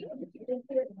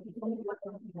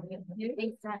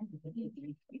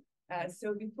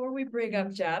 So before we bring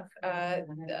up Geoff,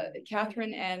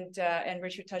 Katherine and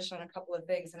Richard touched on a couple of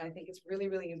things, and I think it's really,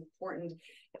 really important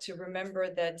to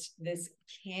remember that this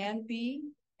can be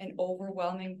an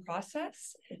overwhelming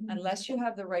process unless you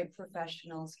have the right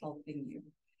professionals helping you.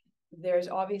 There's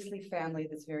obviously family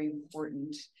that's very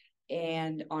important.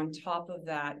 And on top of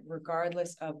that,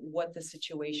 regardless of what the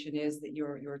situation is that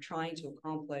you're trying to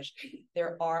accomplish,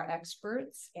 there are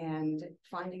experts, and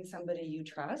finding somebody you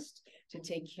trust to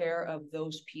take care of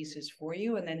those pieces for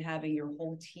you, and then having your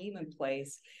whole team in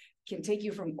place can take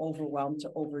you from overwhelmed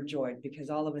to overjoyed, because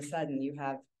all of a sudden you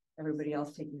have everybody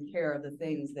else taking care of the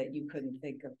things that you couldn't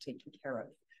think of taking care of.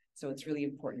 So it's really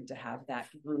important to have that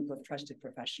group of trusted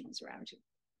professionals around you.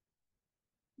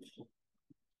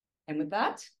 And with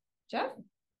that, Geoff?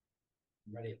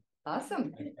 Ready.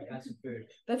 Awesome. I got some food.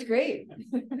 That's great.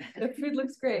 The food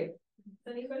looks great.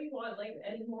 Does anybody want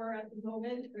any more at the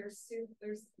moment? There's soup,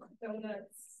 there's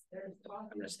donuts, there's coffee.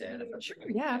 I'm gonna stand up. Sure.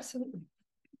 Yeah, absolutely.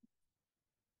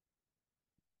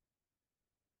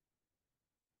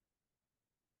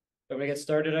 Want me to get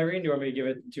started, Irene? Do you want me to give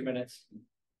it 2 minutes?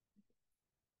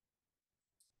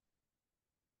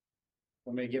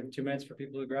 Want me to give 2 minutes for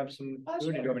people to grab some food,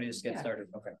 or do you want me to just get started?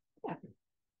 Okay. Yeah.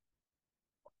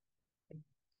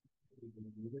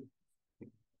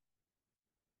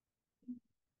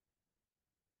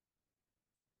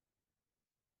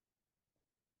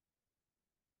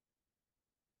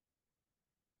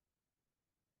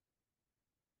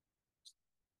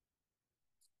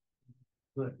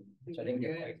 Good. So I didn't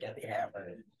quite get the half of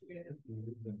it.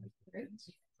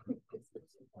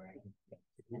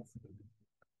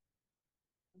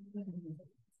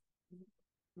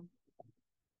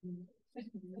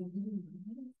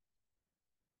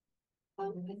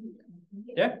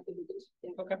 Yeah.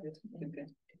 Okay.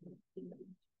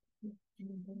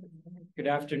 Good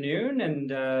afternoon, and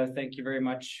thank you very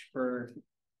much for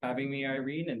having me,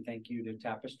 Irene, and thank you to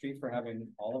Tapestry for having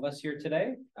all of us here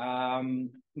today.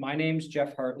 My name's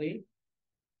Geoff Hartley.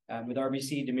 With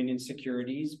RBC Dominion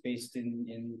Securities, based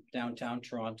in downtown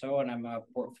Toronto, and I'm a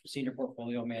senior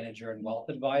portfolio manager and wealth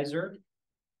advisor.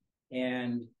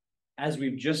 And as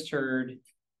we've just heard,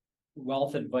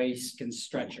 wealth advice can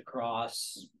stretch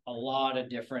across a lot of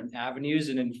different avenues,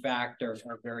 and in fact are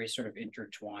very sort of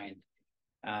intertwined.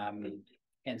 And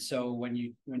so when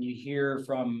you hear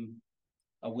from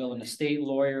a will and estate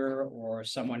lawyer, or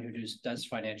someone who does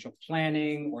financial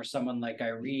planning, or someone like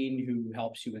Irene who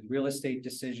helps you with real estate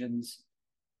decisions,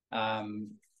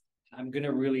 I'm going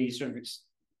to really sort of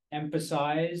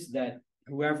emphasize that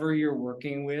whoever you're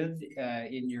working with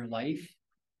in your life,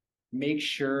 make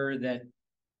sure that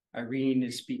Irene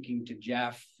is speaking to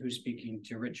Geoff, who's speaking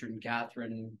to Richard and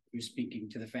Katherine, who's speaking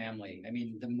to the family. I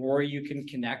mean, the more you can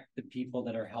connect the people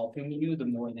that are helping you, the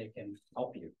more they can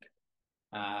help you.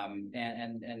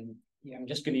 Yeah, I'm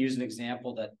just going to use an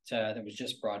example that was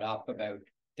just brought up about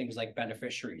things like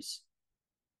beneficiaries.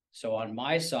 So on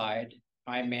my side,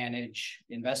 I manage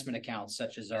investment accounts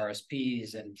such as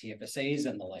RSPs and TFSAs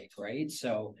and the like, right?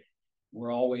 So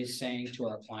we're always saying to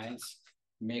our clients,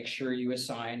 make sure you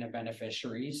assign a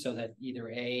beneficiary so that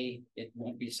either A, it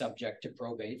won't be subject to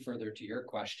probate, further to your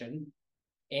question,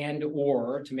 and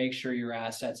or to make sure your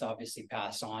assets obviously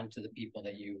pass on to the people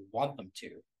that you want them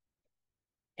to.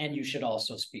 And you should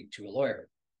also speak to a lawyer.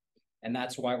 And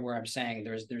that's why where I'm saying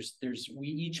we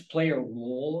each play a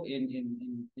role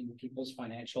in people's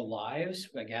financial lives,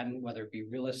 again, whether it be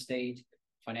real estate,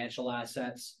 financial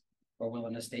assets, or will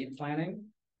and estate planning.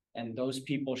 And those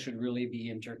people should really be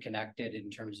interconnected in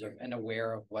terms of and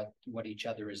aware of what each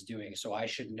other is doing. So I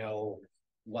should know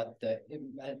what a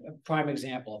prime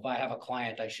example, if I have a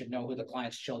client, I should know who the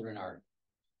client's children are.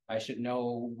 I should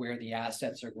know where the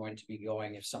assets are going to be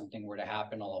going if something were to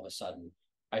happen all of a sudden.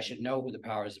 I should know who the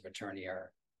powers of attorney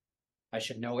are. I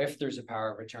should know if there's a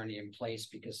power of attorney in place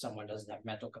because someone doesn't have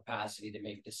mental capacity to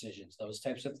make decisions, those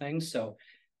types of things.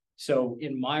 So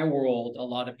in my world, a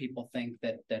lot of people think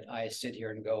that I sit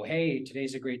here and go, hey,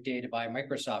 today's a great day to buy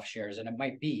Microsoft shares, and it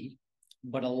might be,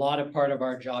 but a lot of part of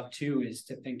our job too is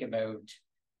to think about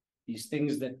these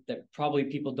things that probably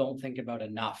people don't think about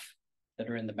enough that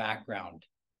are in the background,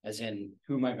 as in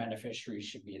who my beneficiaries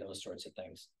should be, those sorts of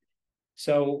things.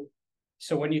 So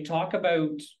when you talk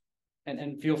about,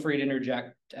 and feel free to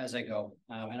interject as I go,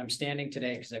 and I'm standing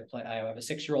today because I have a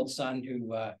 6-year-old son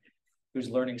who's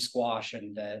learning squash,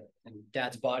 and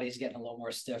dad's body's getting a little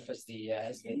more stiff as the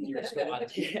years go on,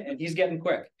 and he's getting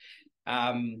quick.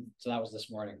 So that was this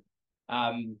morning.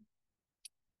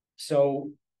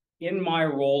 So in my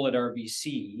role at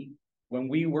RBC, when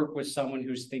we work with someone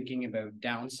who's thinking about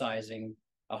downsizing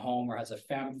a home or has a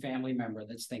family member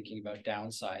that's thinking about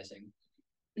downsizing,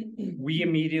 we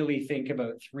immediately think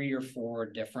about 3 or 4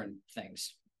 different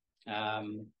things.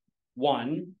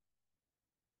 One,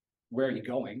 where are you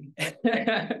going?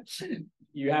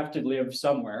 You have to live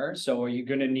somewhere. So are you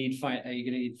going to need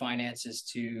finances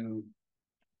to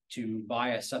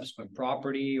buy a subsequent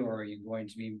property, or are you going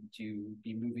to be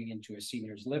moving into a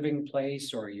senior's living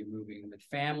place, or are you moving with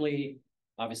family?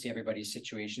 Obviously, everybody's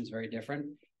situation is very different.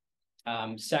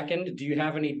 Second, do you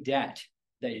have any debt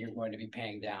that you're going to be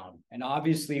paying down? And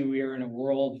obviously, we are in a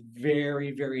world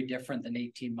very, very different than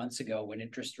 18 months ago when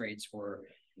interest rates were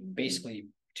basically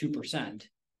 2%.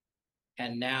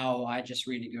 And now I just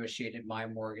renegotiated my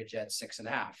mortgage at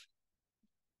 6.5%.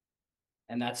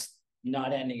 And that's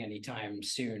not ending anytime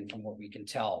soon from what we can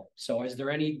tell. So is there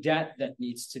any debt that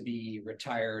needs to be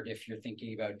retired if you're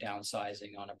thinking about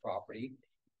downsizing on a property?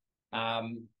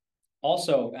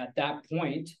 Also, at that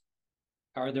point,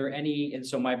 are there any, and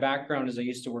so my background is I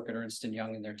used to work at Ernst &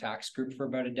 Young in their tax group for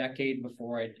about a decade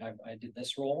before I did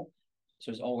this role.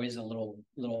 So there's always a little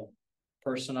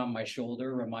person on my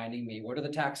shoulder reminding me, what are the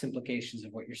tax implications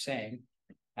of what you're saying?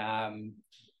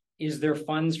 Is there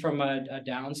funds from a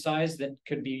downsize that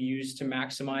could be used to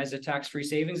maximize a tax-free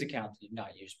savings account that you've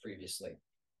not used previously?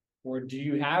 Or do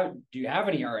you have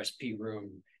any RSP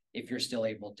room if you're still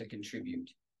able to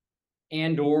contribute?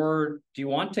 And or do you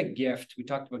want to gift? We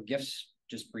talked about gifts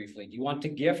just briefly. Do you want to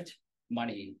gift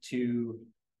money to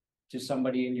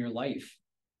somebody in your life?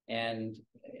 And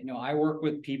I work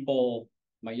with people.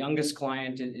 My youngest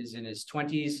client is in his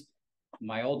 20s.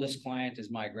 My oldest client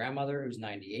is my grandmother, who's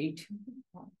 98.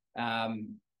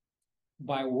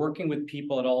 By working with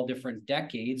people at all different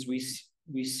decades, we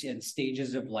see in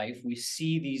stages of life, we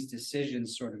see these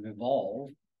decisions sort of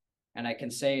evolve. And I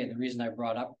can say, and the reason I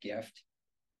brought up gift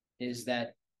is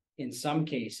that in some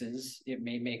cases, it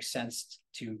may make sense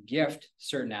to gift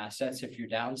certain assets if you're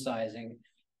downsizing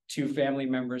to family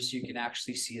members so you can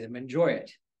actually see them enjoy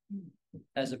it.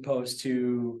 As opposed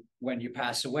to when you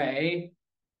pass away,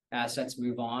 assets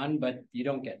move on, but you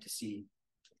don't get to see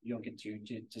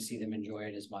them enjoy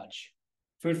it as much.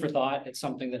 Food for thought. It's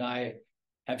something that I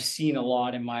have seen a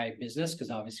lot in my business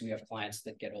because obviously we have clients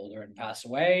that get older and pass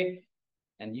away.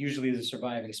 And usually the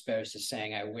surviving spouse is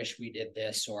saying, I wish we did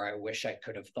this, or I wish I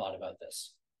could have thought about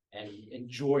this and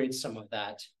enjoyed some of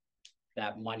that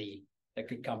money that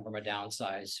could come from a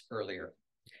downsize earlier.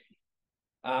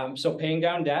 So paying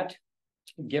down debt,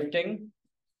 gifting,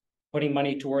 putting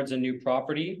money towards a new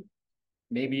property.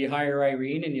 Maybe you hire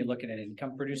Irene and you look at an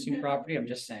income producing property. I'm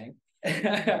just saying.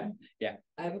 Yeah.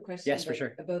 I have a question. Yes, for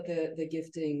sure. About the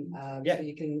gifting. Yeah. So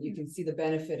you can see the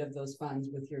benefit of those funds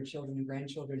with your children and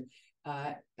grandchildren.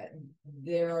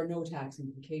 There are no tax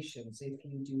implications if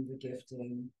you do the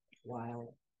gifting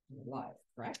while alive,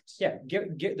 correct? Yeah.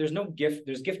 There's no gift.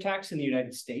 There's gift tax in the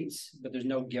United States, but there's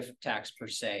no gift tax per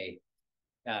se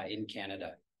in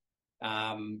Canada.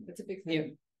 That's a big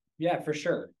thing. Yeah, for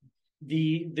sure.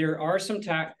 There are some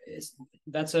tax.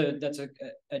 That's a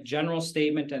general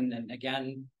statement, and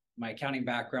again, my accounting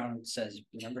background says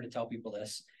remember to tell people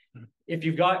this. If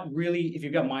you've got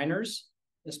minors,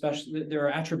 especially, there are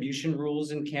attribution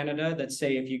rules in Canada that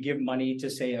say if you give money to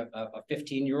say a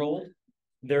 15-year-old,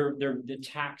 the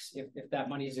tax if that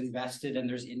money is invested and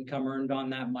there's income earned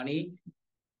on that money,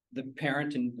 the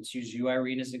parent, and let's use you,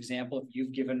 Irene, as an example, if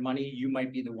you've given money, you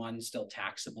might be the one still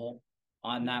taxable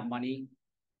on that money.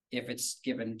 If it's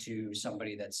given to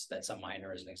somebody that's a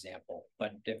minor, as an example,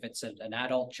 but if it's an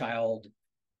adult child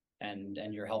and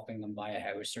you're helping them buy a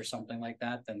house or something like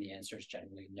that, then the answer is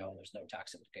generally no, there's no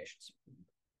tax implications.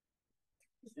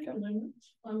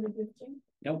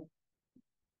 Nope.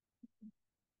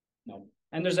 No.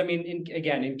 And there's, I mean,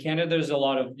 in Canada, there's a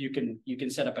lot of, you can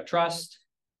set up a trust.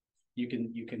 You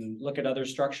can look at other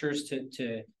structures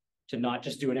to not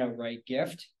just do an outright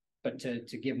gift, but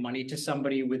to give money to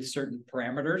somebody with certain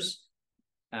parameters.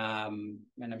 And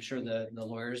I'm sure the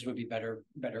lawyers would be better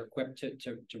equipped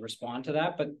to respond to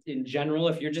that. But in general,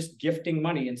 if you're just gifting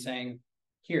money and saying,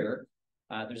 here,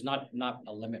 there's not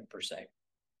a limit per se.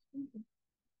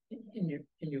 In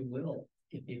your will,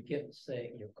 if you give,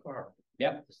 say, your car,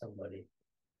 yep, to somebody,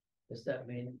 does that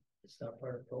mean it's not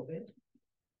part of probate?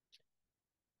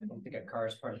 I don't think a car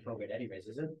is part of probate anyways,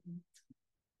 is it?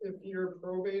 If you're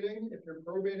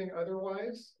probating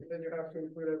otherwise, then you have to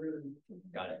include everything.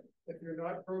 Got it. If you're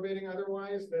not probating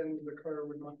otherwise, then the car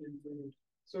would not be included.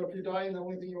 So if you die and the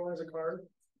only thing you own is a car,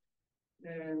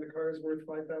 and the car is worth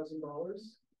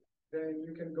 $5,000, then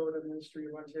you can go to the Ministry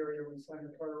of Ontario and sign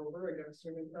the car over. Again,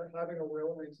 assuming having a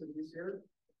will makes it easier,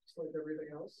 just like everything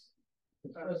else.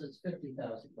 Suppose it's $50,000,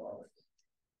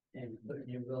 and put in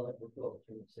your will, it will go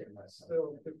to say my son.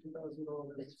 Still $50,000.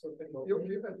 So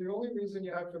the only reason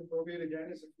you have to probate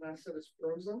again is if an asset is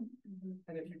frozen,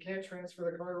 and if you can't transfer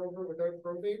the car over without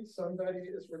probate, somebody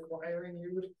is requiring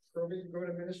you to probate. You go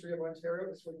to Ministry of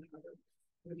Ontario. This wouldn't happen.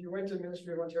 If you went to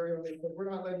Ministry of Ontario and they said, we're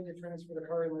not letting you transfer the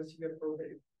car unless you get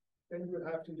probate, then you would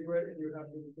have to do it, and you would have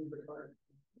to include the car.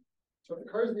 So if the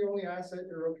car is the only asset,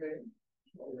 you're okay.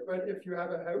 But if you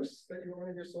have a house that you own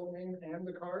in your sole name and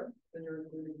the car, then you're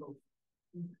including both.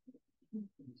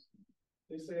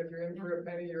 They say if you're in for a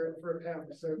penny, you're in for a pound.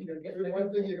 So if you include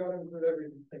one thing, you got to include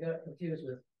everything. I got confused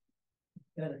with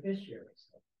beneficiaries.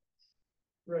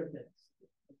 Right.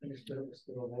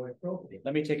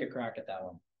 Let me take a crack at that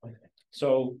one. Okay.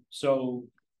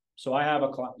 So I have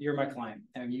you're my client,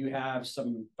 and you have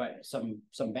some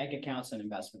bank accounts and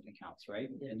investment accounts, right?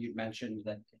 Yes. And you'd mentioned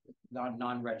that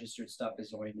non-registered stuff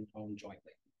is owned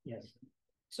jointly. Yes.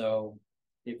 So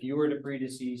if you were to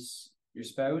predecease your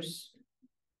spouse,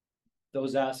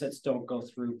 those assets don't go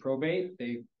through probate,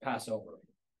 they pass over.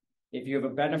 If you have a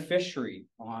beneficiary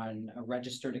on a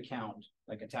registered account,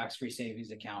 like a tax-free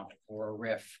savings account or a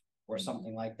RIF or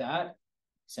something like that,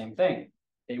 same thing.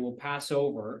 They will pass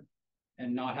over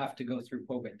and not have to go through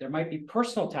probate. There might be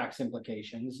personal tax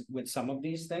implications with some of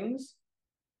these things,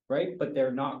 right? But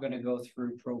they're not going to go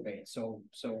through probate. So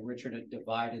Richard had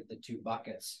divided the two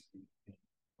buckets.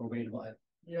 Probate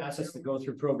assets that go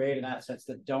through probate and assets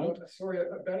that don't. Sorry,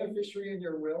 a beneficiary in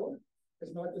your will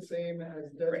is not the same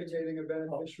as designating a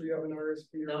beneficiary of an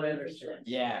RSP. No, I understand.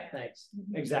 Yeah, thanks.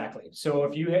 Exactly. So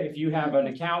if you have an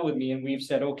account with me and we've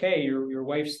said, okay, your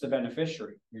wife's the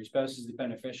beneficiary, your spouse is the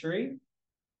beneficiary,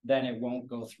 then it won't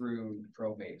go through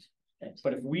probate.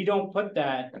 But if we don't put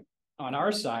that on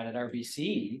our side at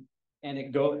RBC,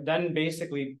 and then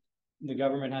basically the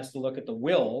government has to look at the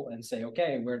will and say,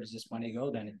 okay, where does this money go?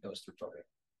 Then it goes through probate.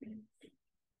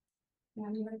 Yeah,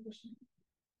 you have a question?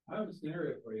 I have a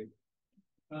scenario for you.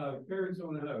 Parents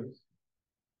own a house.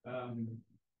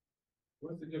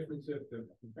 What's the difference if the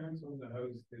parents own the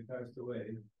house, they passed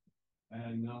away,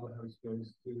 and now the house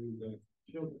goes to the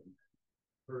children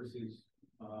versus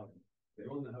they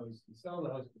own the house and sell the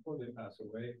house before they pass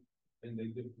away, and they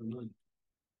give the money.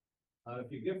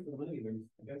 If you give the money, there's,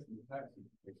 I guess, the tax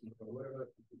implications, but what about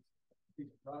the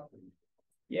piece of property?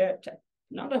 Yeah,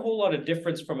 not a whole lot of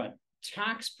difference from a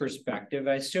tax perspective.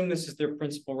 I assume this is their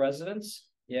principal residence.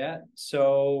 Yeah,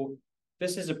 so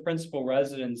this is a principal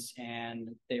residence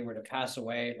and they were to pass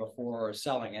away before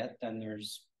selling it, then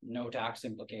there's no tax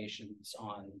implications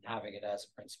on having it as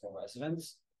a principal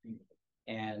residence.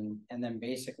 And then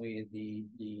basically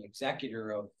the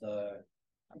executor of the,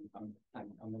 I'm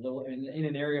a little in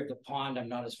an area of the pond, I'm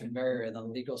not as familiar on the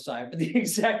legal side, but the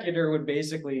executor would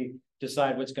basically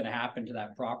decide what's going to happen to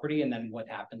that property and then what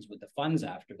happens with the funds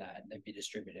after that. They'd be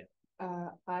distributed.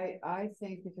 I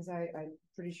think, because I'm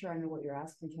pretty sure I know what you're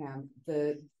asking, Cam,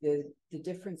 the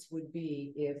difference would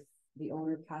be if the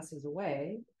owner passes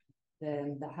away,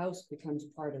 then the house becomes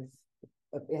part of,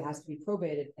 it has to be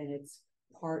probated, and it's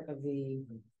part of the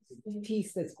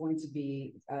piece that's going to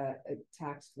be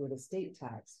taxed with estate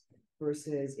tax,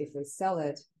 versus if they sell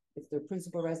it, if their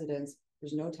principal residence,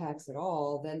 there's no tax at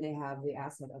all, then they have the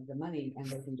asset of the money and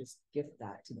they can just gift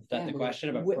that to the family. Is that the question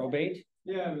about probate?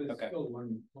 Yeah, but it's okay. still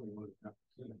 1.1%.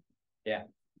 Yeah.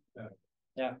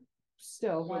 Yeah.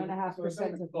 still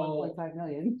 1.5% of 1.5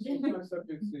 million. It's not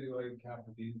subject to like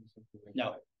capital gains or something like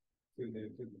No.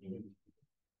 that.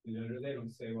 You know, they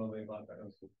don't say, well, they bought the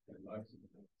house for $10.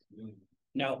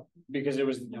 No, because it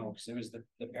was the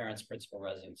parents' principal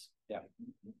residence. Yeah.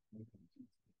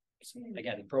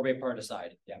 Again, probate part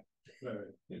aside. Yeah. Right.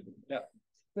 Yeah.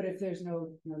 But if there's no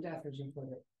death, would you put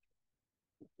it?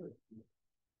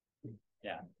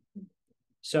 Yeah.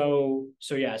 So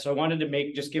I wanted to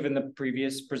make, just given the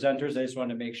previous presenters, I just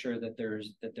wanted to make sure that there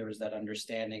was that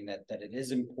understanding that it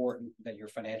is important that your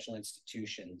financial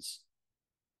institutions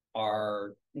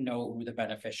know who the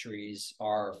beneficiaries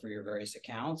are for your various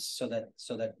accounts, so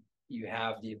that you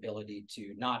have the ability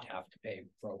to not have to pay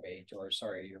probate, or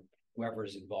whoever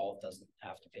is involved doesn't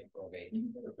have to pay probate.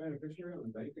 A beneficiary on the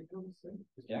bank account,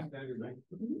 Yeah. Standard bank.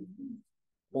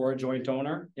 Or a joint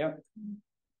owner. Yep.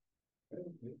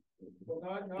 Well,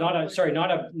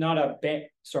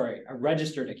 A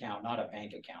registered account, not a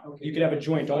bank account. Okay. You could have a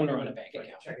joint owner on a bank Like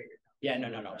account. checking Yeah,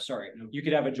 no, sorry. You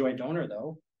could have a joint owner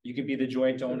though. You could be the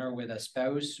joint owner with a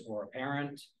spouse or a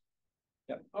parent.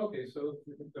 Okay, so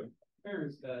if the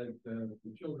parents had the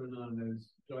children on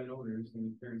as joint owners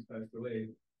and the parents passed away,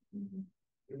 it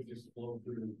would just flow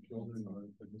through the children or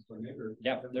just their neighbor.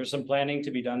 Yeah, there's some planning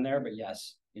to be done there, but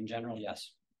yes, in general,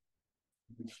 yes.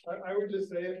 I would just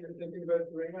say, if you're thinking about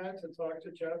doing that, to talk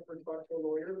to Geoff or talk to a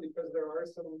lawyer, because there are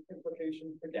some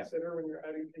implications to Yeah. consider when you're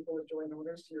adding people with joint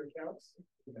owners to your accounts.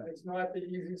 It's not the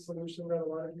easy solution that a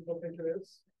lot of people think it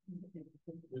is.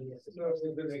 So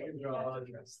then they can draw,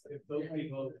 if those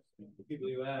people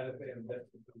you add, if they have that.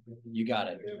 You got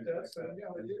it.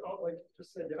 Like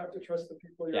just say, you have to trust the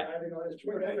people you're Yeah. adding on as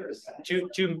joint owners.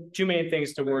 Two main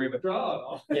things to worry about.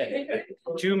 Draw. Yeah,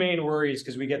 two main worries,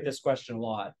 because we get this question a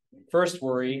lot. First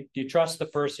worry, do you trust the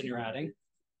person you're adding,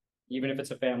 even if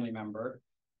it's a family member?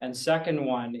 And second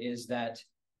one is that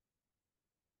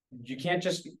you can't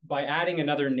just, by adding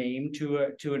another name to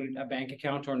a bank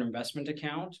account or an investment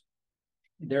account,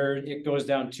 it goes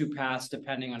down two paths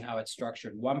depending on how it's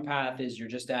structured. One path is you're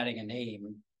just adding a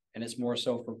name, and it's more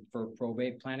so for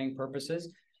probate planning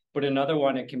purposes. But another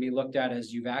one, it can be looked at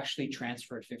as you've actually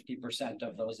transferred 50%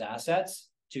 of those assets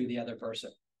to the other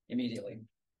person immediately.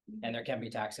 And there can be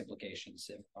tax implications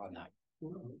on that.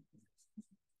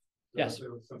 Yes.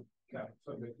 There was some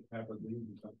subject to capital gains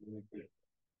or something like that.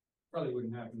 Probably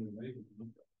wouldn't happen in the bank.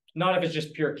 Not if it's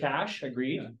just pure cash,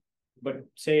 agreed. Yeah. But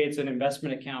say it's an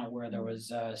investment account where there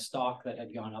was stock that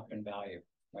had gone up in value,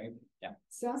 right? Yeah.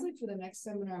 Sounds like for the next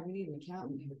seminar, we need an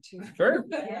accountant here too. Sure.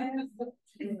 Yes.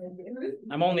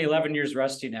 I'm only 11 years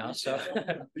rusty now, so.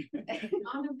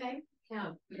 On a bank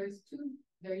account,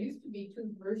 there used to be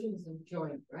two versions of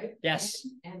joint, right? Yes.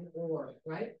 And or,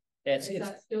 right? It's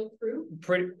that still true?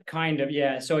 pretty kind of,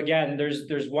 yeah. So again,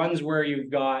 there's ones where you've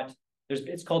got,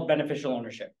 it's called beneficial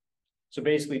ownership. So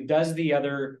basically, does the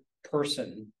other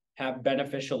person have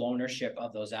beneficial ownership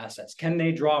of those assets? Can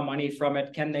they draw money from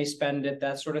it? Can they spend it?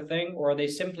 That sort of thing? Or are they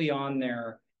simply on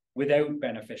there without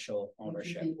beneficial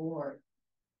ownership? Or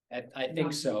I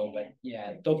think so, but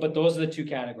yeah, but those are the two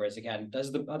categories. Again,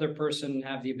 does the other person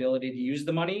have the ability to use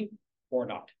the money or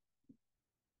not?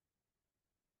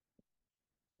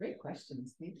 Great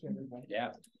questions. Thank you, everybody.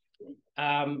 Yeah.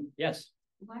 Yes.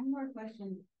 One more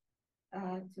question,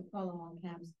 to follow on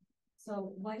Cam's.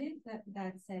 So what if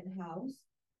that said house,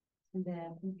 and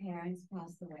the parents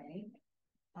passed away,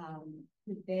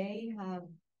 could they have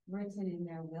written in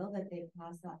their will that they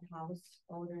pass that house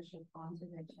ownership on to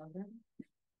their children?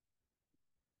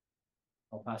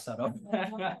 I'll pass that up.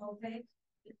 Okay,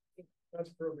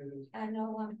 That's probated. and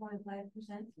no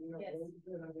 1.5%?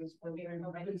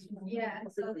 Yeah,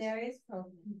 so there is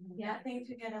probate. Nothing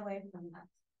to get away from that.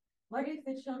 What if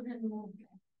the children move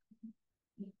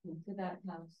to that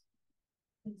house?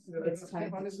 It's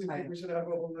time. Honestly, I think we should have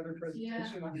a whole other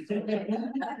presentation on this.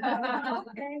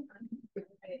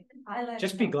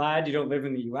 Just be glad you don't live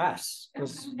in the US,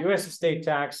 because US estate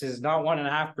tax is not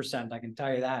 1.5%. I can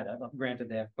tell you that. Granted,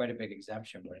 they have quite a big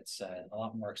exemption, but it's a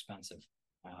lot more expensive.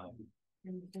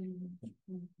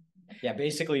 Yeah,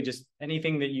 basically just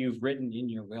anything that you've written in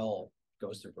your will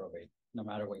goes through probate, no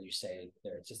matter what you say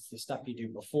there. It's just the stuff you do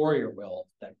before your will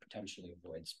that potentially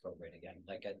avoids probate again,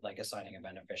 like assigning a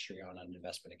beneficiary on an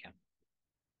investment account.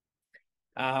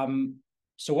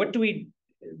 So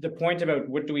the point about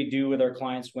what do we do with our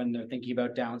clients when they're thinking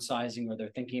about downsizing, or they're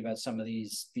thinking about some of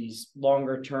these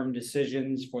longer term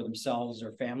decisions for themselves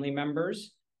or family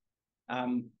members.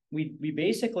 We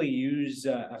basically use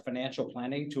a financial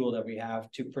planning tool that we have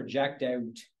to project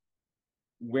out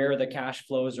where the cash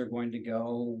flows are going to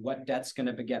go, what debt's going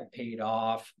to get paid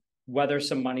off, whether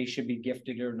some money should be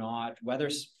gifted or not, whether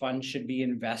funds should be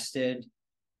invested,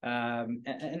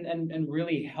 and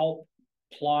really help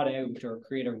plot out or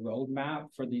create a roadmap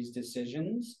for these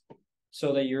decisions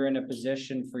so that you're in a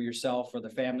position for yourself or the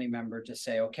family member to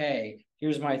say, okay,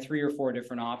 here's my 3 or 4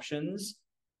 different options,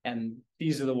 and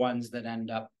these are the ones that end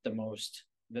up the most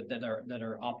that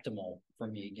are optimal for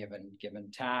me,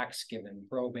 given tax, given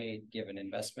probate, given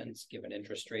investments, given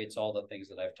interest rates, all the things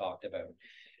that I've talked about.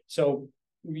 So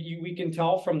we can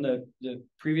tell from the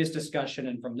previous discussion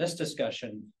and from this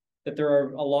discussion that there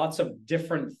are lots of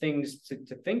different things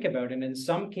to think about, and in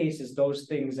some cases those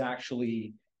things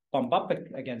actually bump up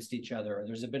against each other.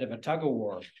 There's a bit of a tug of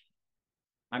war.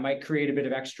 I might create a bit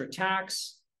of extra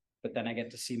tax, but then I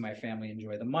get to see my family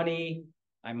enjoy the money.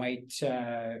 I might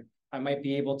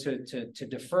be able to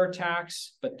defer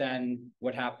tax, but then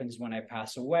what happens when I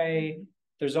pass away?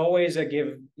 There's always a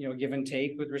give and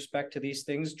take with respect to these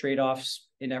things, trade-offs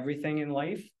in everything in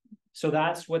life. So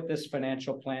that's what this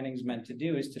financial planning is meant to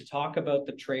do, is to talk about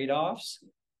the trade-offs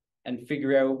and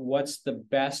figure out what's the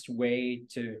best way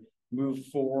to move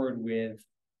forward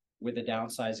with a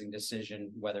downsizing decision,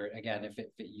 whether, again, if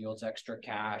it yields extra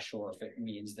cash or if it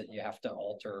means that you have to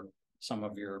alter some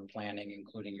of your planning,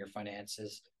 including your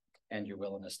finances and your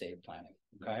will and estate planning.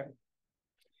 Okay.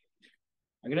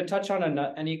 I'm going to touch on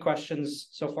any questions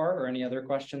so far, or any other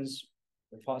questions.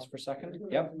 We'll pause for a second.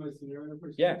 Yep.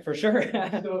 Yeah, for sure.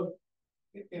 So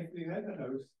if you had the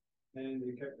house and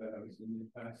you kept the house and you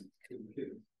passed it to the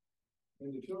kids,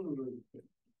 and the children were,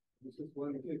 it's just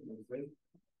one kid, right?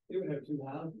 They would have 2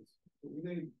 houses. But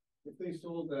if they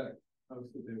sold that house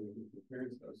that they were with their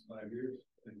parents' house 5 years,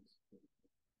 and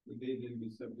would they then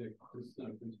be subject to this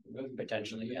non-principal residence?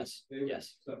 Potentially, yes.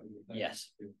 Yes.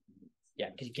 Yes. Yeah,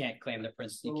 because you can't claim the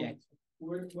principal. You can't.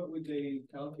 What would they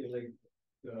calculate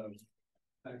the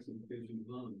tax implications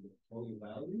on? The total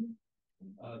value?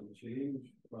 The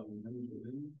change from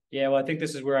within? Yeah, well, I think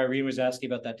this is where Irene was asking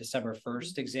about that December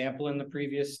 1st example in the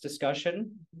previous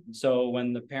discussion. So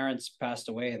when the parents passed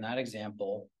away in that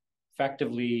example,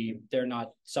 effectively, they're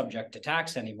not subject to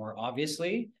tax anymore,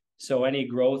 obviously. So any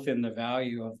growth in the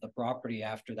value of the property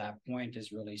after that point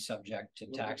is really subject to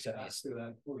tax. After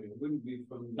that point, it wouldn't be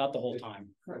from not the whole time.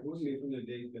 It wouldn't be from the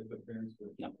date that the parents were.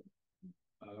 No.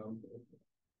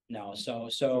 No.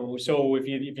 So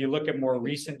if you look at more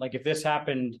recent, like if this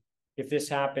happened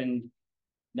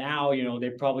now, they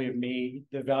probably have made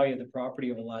the value of the property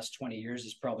over the last 20 years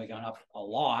has probably gone up a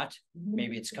lot.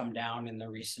 Maybe it's come down in the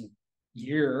recent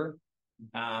year,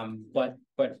 but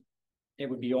it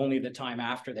would be only the time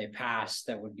after they pass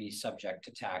that would be subject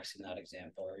to tax in that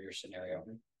example or your scenario.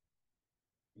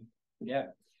 Yeah.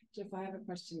 Geoff, I have a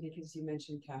question because you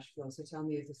mentioned cash flow. So tell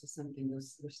me if this is something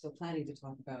we're still planning to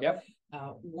talk about. Yep.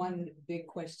 One big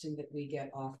question that we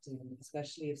get often,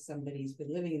 especially if somebody's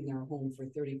been living in their home for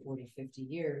 30, 40, 50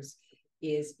 years,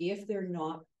 is if they're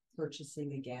not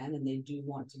purchasing again and they do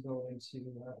want to go into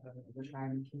a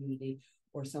retirement community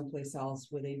or someplace else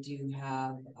where they do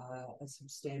have a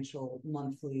substantial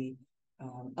monthly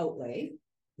outlay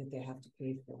that they have to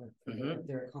pay for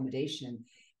their accommodation.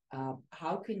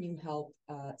 How can you help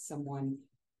someone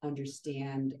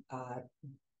understand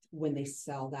when they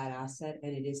sell that asset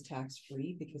and it is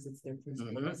tax-free because it's their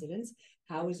principal residence?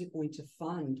 How is it going to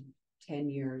fund 10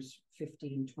 years,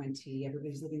 15, 20,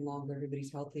 everybody's living longer,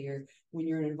 everybody's healthier. When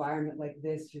you're in an environment like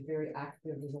this, you're very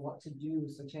active, there's a lot to do,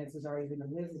 so chances are you're going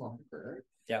to live longer.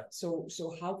 Yeah. So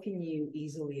how can you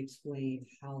easily explain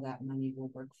how that money will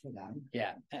work for them?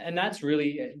 Yeah, and that's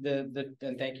really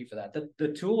and thank you for that. The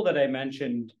tool that I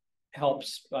mentioned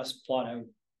helps us plot out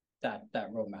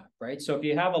that roadmap, right? So if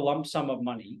you have a lump sum of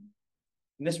money,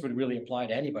 and this would really apply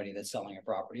to anybody that's selling a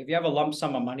property. If you have a lump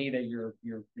sum of money that you're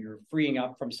freeing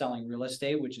up from selling real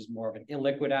estate, which is more of an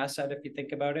illiquid asset if you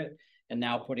think about it, and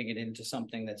now putting it into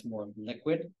something that's more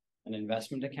liquid, an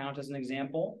investment account as an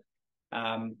example,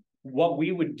 what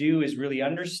we would do is really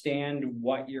understand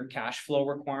what your cash flow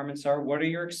requirements are. What are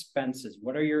your expenses?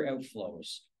 What are your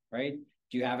outflows, right?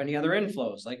 Do you have any other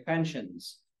inflows like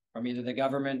pensions from either the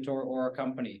government or a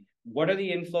company? What are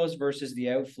the inflows versus the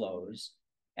outflows?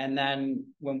 And then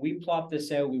when we plot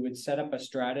this out, we would set up a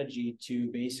strategy to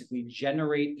basically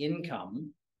generate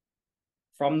income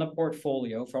from the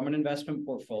portfolio, from an investment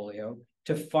portfolio,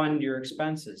 to fund your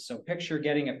expenses. So picture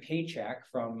getting a paycheck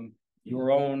from your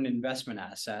own investment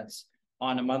assets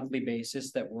on a monthly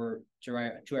basis that were,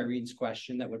 to Irene's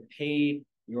question, that would pay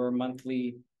your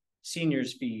monthly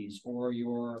seniors fees or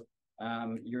your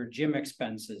gym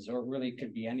expenses, or it really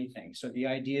could be anything. So the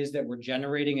idea is that we're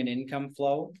generating an income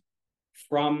flow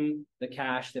from the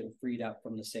cash that we freed up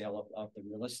from the sale of the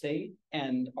real estate.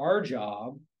 And our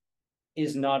job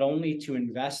is not only to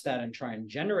invest that and try and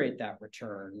generate that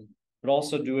return, but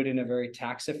also do it in a very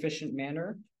tax efficient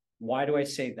manner. Why do I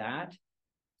say that?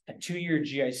 A 2-year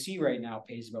GIC right now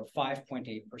pays about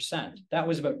 5.8%. That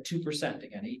was about 2%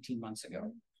 again, 18 months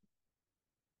ago.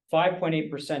 5.8%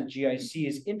 GIC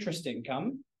is interest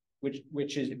income,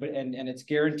 which is, and it's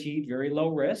guaranteed, very low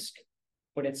risk,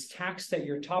 but it's taxed at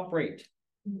your top rate.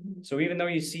 So even though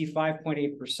you see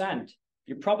 5.8%,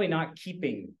 you're probably not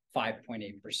keeping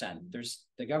 5.8%. There's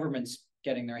the government's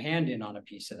getting their hand in on a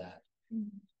piece of that.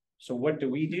 So what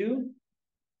do?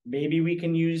 Maybe we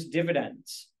can use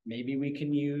dividends. Maybe we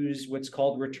can use what's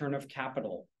called return of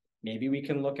capital. Maybe we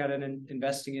can look at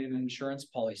investing in an insurance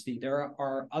policy. There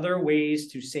are other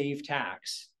ways to save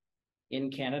tax in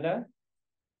Canada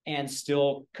and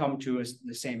still come to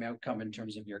the same outcome in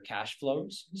terms of your cash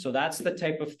flows. So that's the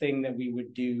type of thing that we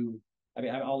would do. I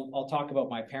mean, I'll talk about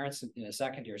my parents in a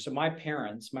second here. So my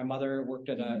parents, my mother worked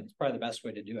at it's probably the best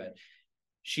way to do it.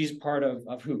 She's part of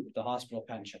HOOP, the hospital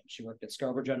pension. She worked at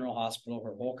Scarborough General Hospital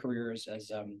her whole career as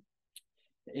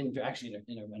in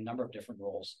a number of different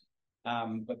roles.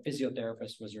 But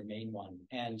physiotherapist was her main one.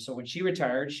 And so when she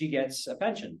retired, she gets a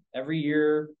pension every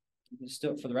year,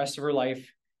 still for the rest of her life.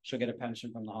 She'll get a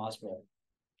pension from the hospital.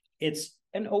 It's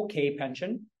an okay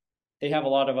pension. They have a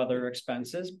lot of other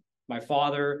expenses. My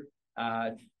father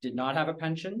did not have a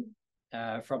pension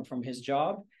from his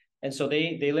job. And so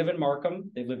they live in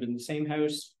Markham. They lived in the same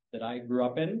house that I grew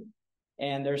up in.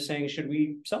 And they're saying, should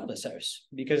we sell this house?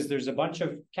 Because there's a bunch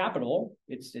of capital.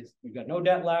 We've got no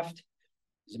debt left.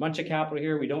 There's a bunch of capital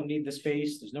here. We don't need the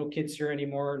space. There's no kids here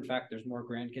anymore. In fact, there's more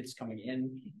grandkids coming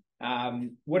in.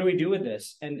 What do we do with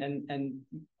this? And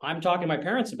I'm talking to my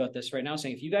parents about this right now,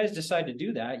 saying, if you guys decide to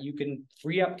do that, you can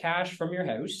free up cash from your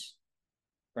house,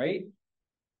 right?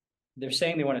 They're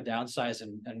saying they want to downsize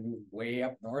and move way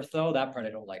up north, though. That part I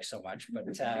don't like so much, but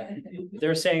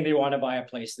they're saying they want to buy a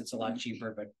place that's a lot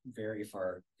cheaper, but very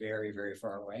far, very, very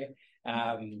far away.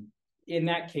 In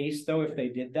that case, though, if they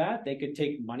did that, they could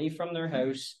take money from their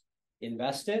house,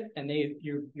 invest it, and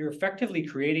you're effectively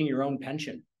creating your own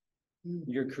pension.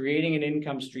 You're creating an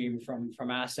income stream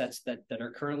from assets that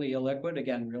are currently illiquid,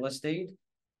 again, real estate,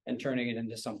 and turning it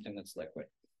into something that's liquid.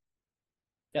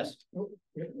 Yes. What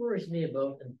worries me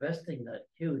about investing that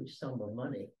huge sum of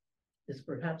money is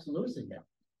perhaps losing it.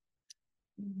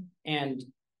 And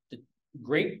the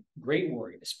great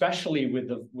worry, especially with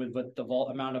the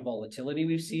amount of volatility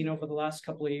we've seen over the last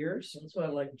couple of years. That's why I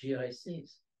like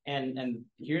GICs. And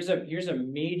here's a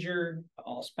major.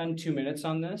 I'll spend 2 minutes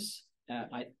on this.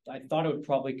 I thought it would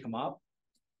probably come up.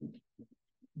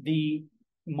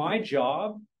 My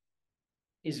job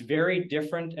is very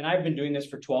different, and I've been doing this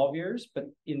for 12 years, but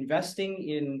investing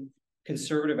in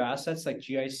conservative assets like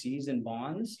GICs and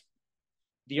bonds,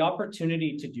 the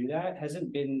opportunity to do that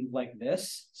hasn't been like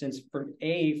this since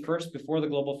first before the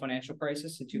global financial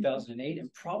crisis in 2008,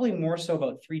 and probably more so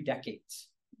about 3 decades,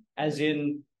 as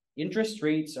in interest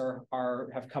rates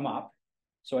have come up.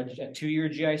 So a 2-year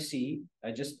GIC,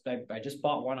 I just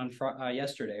bought one on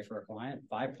yesterday for a client,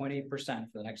 5.8%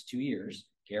 for the next 2 years,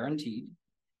 guaranteed.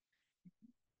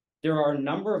 There are a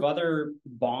number of other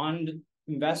bond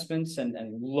investments and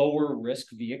lower risk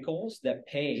vehicles that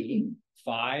pay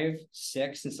 5,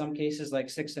 6, in some cases like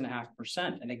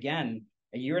 6.5%. And again,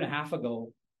 a year and a half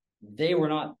ago, they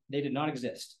did not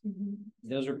exist.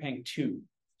 Those were paying 2.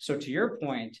 So to your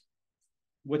point,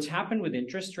 what's happened with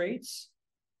interest rates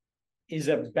is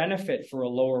a benefit for a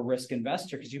lower risk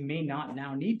investor, because you may not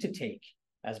now need to take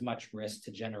as much risk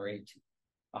to generate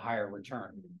a higher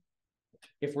return.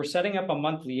 If we're setting up a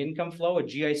monthly income flow, a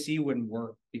GIC wouldn't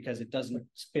work because it doesn't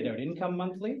spit out income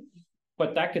monthly,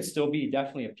 but that could still be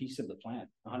definitely a piece of the plan,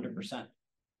 100%.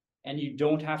 And you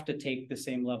don't have to take the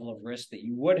same level of risk that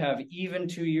you would have even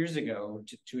 2 years ago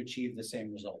to achieve the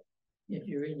same result. If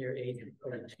you're in your age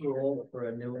or too old for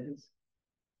annuities?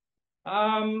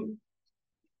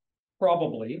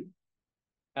 Probably.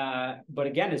 But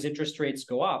again, as interest rates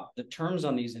go up, the terms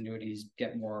on these annuities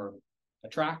get more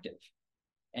attractive.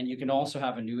 And you can also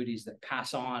have annuities that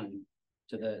pass on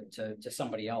to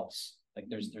somebody else. Like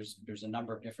there's a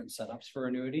number of different setups for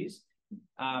annuities.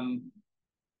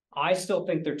 I still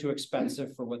think they're too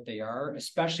expensive for what they are,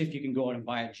 especially if you can go out and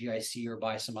buy a GIC or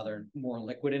buy some other more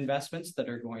liquid investments that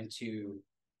are going to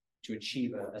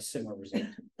achieve a similar result.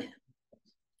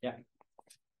 Yeah.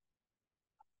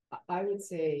 I would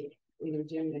say,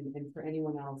 Jim, and for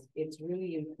anyone else, it's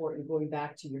really important, going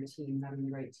back to your team, having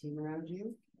the right team around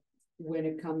you. When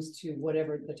it comes to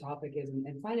whatever the topic is,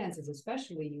 and finances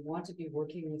especially, you want to be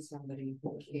working with somebody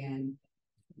who can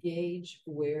gauge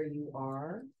where you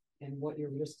are and what your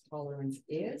risk tolerance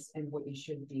is and what you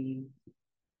should be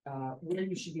where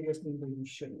you should be risking, where you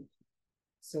shouldn't.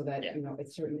 So that, you know,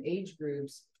 at certain age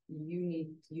groups, you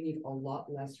need a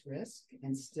lot less risk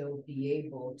and still be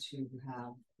able to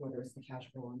have, whether it's the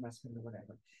cash flow investment or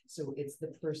whatever. So it's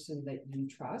the person that you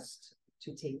trust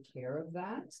to take care of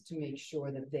that, to make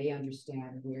sure that they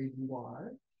understand where you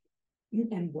are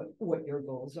and what your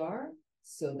goals are,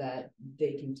 so that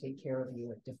they can take care of you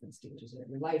at different stages of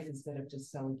your life instead of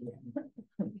just selling you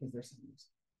because they're seniors.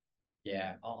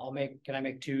 Yeah, can I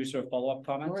make two sort of follow-up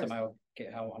comments? Am I okay?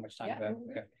 How much time do I have?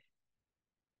 Okay.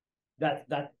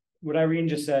 That what Irene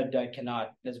just said,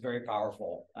 that's very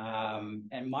powerful.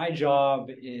 And my job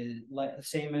is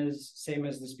same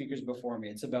as the speakers before me.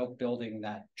 It's about building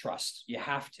that trust. You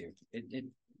have to.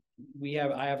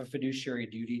 I have a fiduciary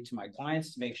duty to my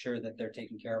clients to make sure that they're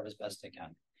taken care of as best they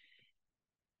can.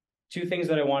 Two things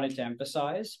that I wanted to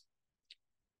emphasize.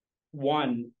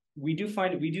 One, we do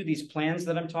these plans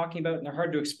that I'm talking about, and they're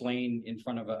hard to explain in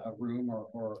front of a room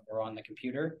or on the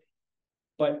computer.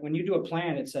 But when you do a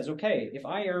plan, it says, okay, if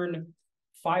I earn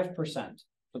 5%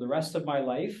 for the rest of my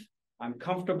life, I'm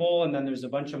comfortable, and then there's a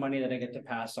bunch of money that I get to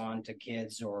pass on to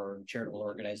kids or charitable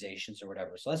organizations or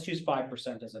whatever. So let's use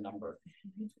 5% as a number.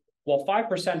 Well,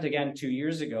 5% again 2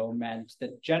 years ago meant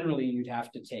that generally you'd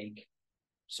have to take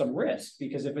some risk,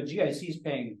 because if a GIC is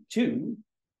paying 2,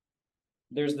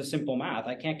 there's the simple math.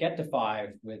 I can't get to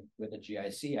 5 with a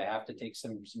GIC. I have to take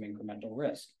some incremental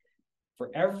risk. For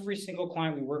every single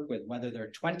client we work with, whether they're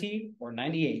 20 or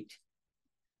 98,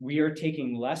 we are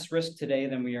taking less risk today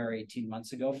than we are 18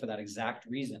 months ago for that exact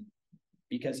reason.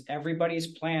 Because everybody's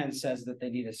plan says that they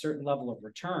need a certain level of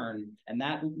return, and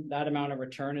that amount of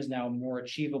return is now more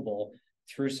achievable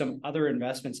through some other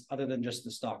investments other than just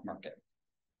the stock market.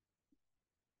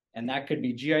 And that could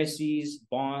be GICs,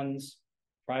 bonds,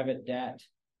 private debt,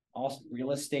 also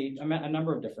real estate, a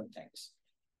number of different things.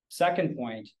 Second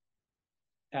point,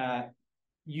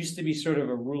 used to be sort of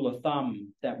a rule of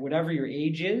thumb that whatever your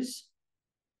age is,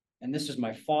 and this is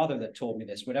my father that told me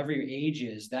this, whatever your age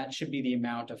is, that should be the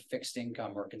amount of fixed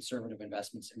income or conservative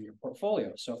investments in your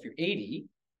portfolio. So if you're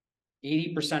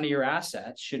 80% of your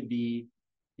assets should be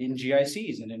in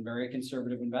GICs and in very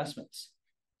conservative investments.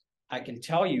 I can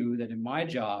tell you that in my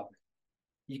job,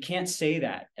 you can't say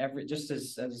that. Just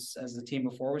as the team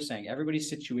before was saying, everybody's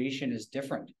situation is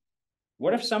different.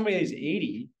 What if somebody who's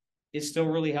 80 is still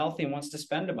really healthy and wants to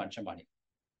spend a bunch of money?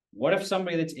 What if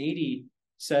somebody that's 80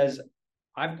 says,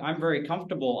 I'm very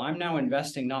comfortable, I'm now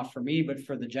investing not for me, but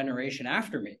for the generation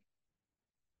after me,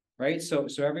 right? So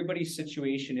everybody's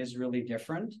situation is really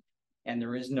different, and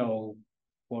there is no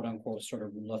quote unquote sort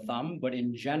of rule of thumb, but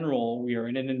in general, we are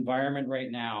in an environment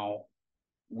right now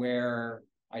where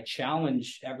I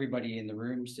challenge everybody in the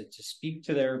rooms to speak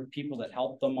to their people that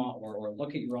help them or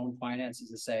look at your own finances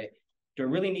and say, do I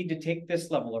really need to take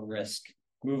this level of risk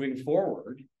moving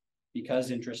forward?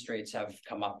 Because interest rates have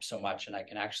come up so much, and I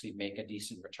can actually make a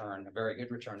decent return, a very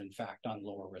good return, in fact, on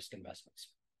lower risk investments.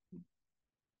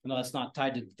 No, that's not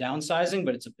tied to downsizing,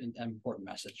 but it's an important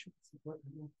message.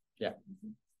 Yeah.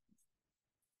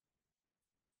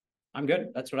 I'm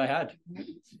good. That's what I had.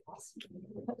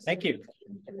 Thank you.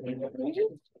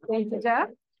 Thank you, Geoff.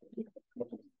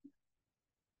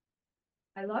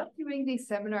 I love doing these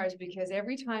seminars because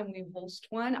every time we host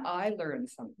one, I learn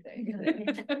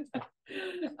something.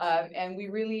 And we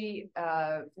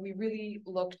really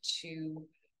look to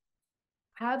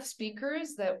have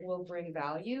speakers that will bring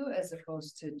value as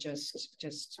opposed to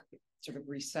just sort of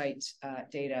recite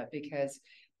data, because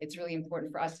it's really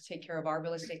important for us to take care of our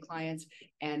real estate clients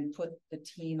and put the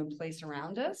team in place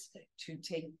around us to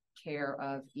take care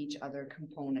of each of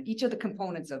the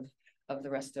components of the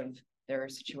rest of their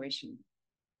situation.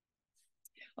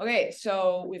 Okay,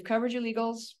 so we've covered your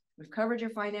legals, we've covered your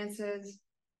finances,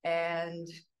 and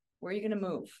where are you going to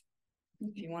move?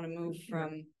 If you want to move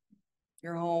from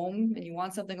your home and you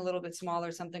want something a little bit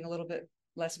smaller, something a little bit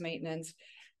less maintenance,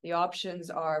 the options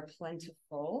are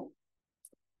plentiful,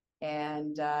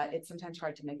 and it's sometimes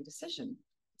hard to make a decision.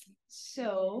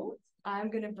 So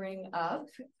I'm going to bring up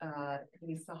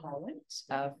Lisa Holland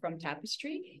from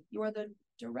Tapestry. You are the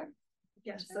director.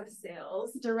 Yes, of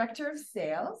sales. Director of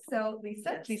Sales. So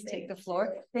Lisa, yes, please take the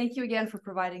floor. Thank you again for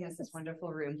providing us this wonderful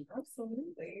room.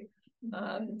 Absolutely.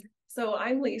 So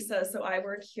I'm Lisa. So I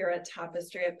work here at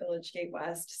Tapestry at Village Gate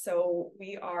West. So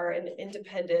we are an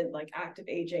independent, like, active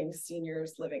aging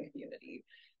seniors living community.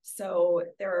 So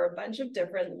there are a bunch of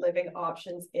different living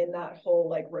options in that whole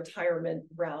like retirement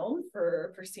realm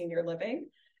for senior living.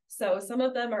 So some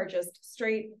of them are just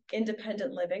straight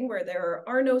independent living where there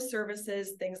are no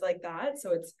services, things like that.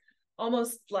 So it's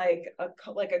almost like a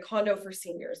condo for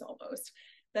seniors almost.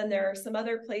 Then there are some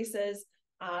other places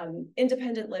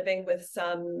independent living with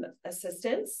some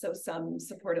assistance, so some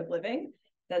supportive living.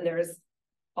 Then there's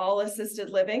all assisted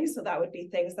living. So that would be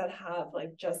things that have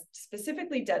like just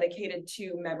specifically dedicated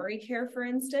to memory care, for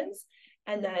instance.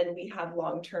 And then we have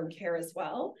long-term care as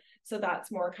well. So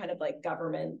that's more kind of like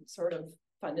government sort of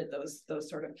funded those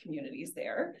sort of communities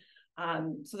there.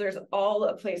 So there's all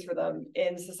a place for them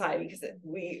in society because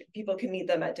people can need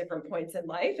them at different points in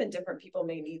life and different people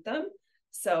may need them.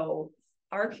 So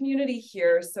our community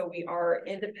here, so we are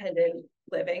independent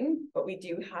living, but we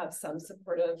do have some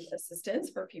supportive assistance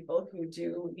for people who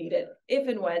do need it if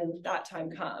and when that time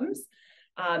comes.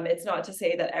 It's not to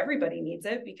say that everybody needs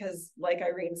it because like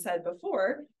Irene said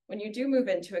before, when you do move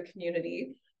into a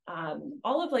community,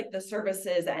 all of like the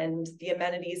services and the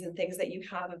amenities and things that you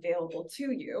have available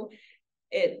to you,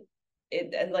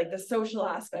 and like the social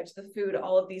aspects, the food,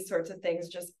 all of these sorts of things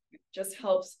just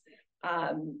helps.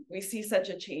 We see such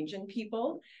a change in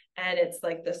people, and it's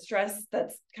like the stress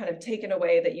that's kind of taken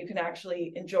away that you can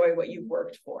actually enjoy what you've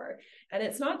worked for. And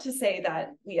it's not to say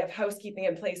that we have housekeeping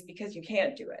in place because you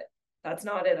can't do it. That's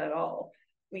not it at all.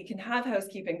 We can have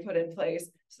housekeeping put in place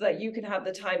so that you can have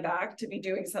the time back to be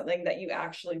doing something that you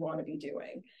actually want to be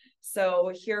doing.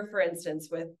 So here, for instance,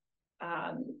 with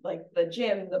like the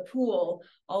gym, the pool,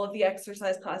 all of the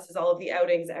exercise classes, all of the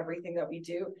outings, everything that we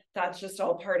do, that's just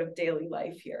all part of daily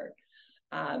life here.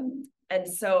 And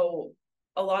so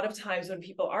a lot of times when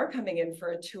people are coming in for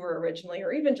a tour originally,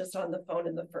 or even just on the phone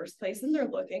in the first place, and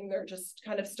they're just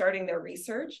kind of starting their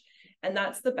research. And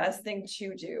that's the best thing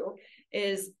to do,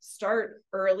 is start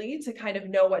early to kind of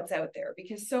know what's out there,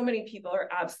 because so many people are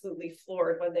absolutely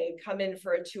floored when they come in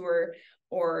for a tour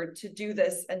or to do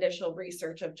this initial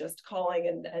research of just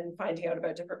calling and finding out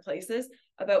about different places,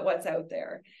 about what's out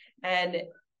there. And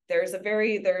there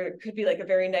could be like a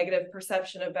very negative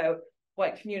perception about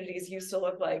what communities used to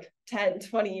look like 10,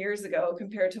 20 years ago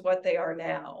compared to what they are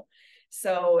now.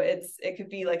 So it could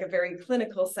be like a very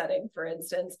clinical setting, for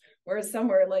instance, whereas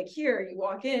somewhere like here, you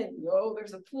walk in,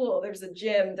 there's a pool, there's a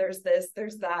gym, there's this,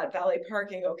 there's that, valet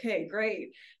parking, okay,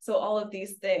 great. So all of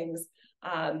these things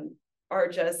are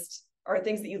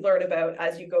things that you learn about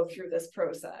as you go through this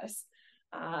process.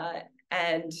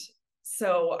 And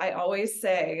so I always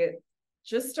say,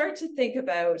 just start to think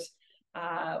about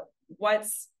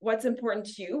what's important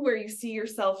to you, where you see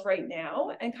yourself right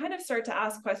now, and kind of start to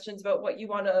ask questions about what you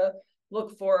want to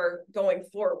look for going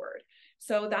forward.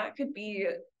 So that could be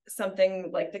something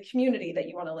like the community that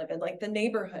you want to live in, like the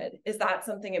neighborhood. Is that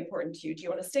something important to you? Do you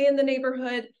want to stay in the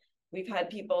neighborhood? We've had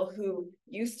people who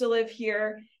used to live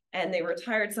here and they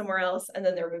retired somewhere else and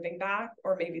then they're moving back,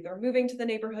 or maybe they're moving to the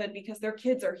neighborhood because their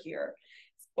kids are here,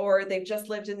 or they've just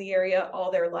lived in the area all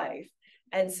their life.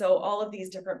 And so all of these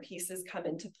different pieces come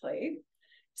into play.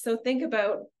 So think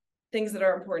about things that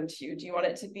are important to you. Do you want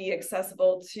it to be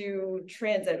accessible to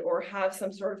transit or have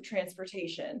some sort of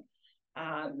transportation?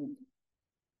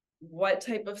 What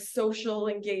type of social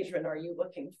engagement are you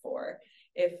looking for?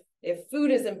 If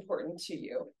food is important to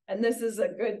you, and this is a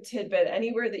good tidbit,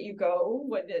 anywhere that you go,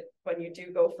 when you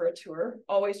do go for a tour,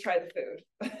 always try the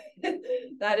food.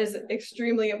 That is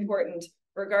extremely important,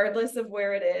 regardless of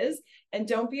where it is. And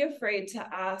don't be afraid to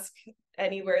ask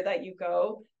anywhere that you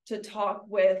go, to talk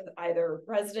with either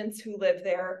residents who live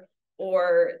there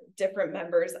or different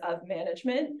members of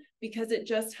management, because it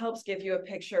just helps give you a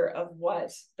picture of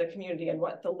what the community and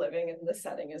what the living and the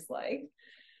setting is like.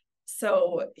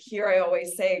 So here I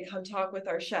always say, come talk with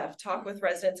our chef, talk with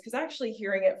residents, because actually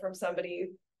hearing it from somebody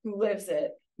who lives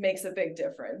it makes a big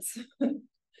difference.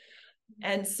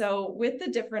 And so with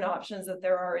the different options that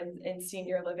there are in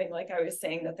senior living, like I was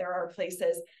saying, that there are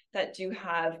places that do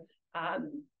have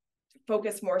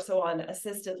focus more so on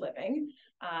assisted living.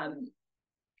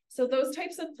 So those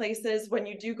types of places, when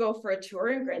you do go for a tour,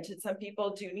 and granted, some people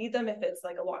do need them if it's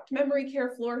like a locked memory care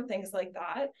floor, things like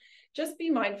that, just be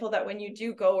mindful that when you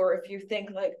do go, or if you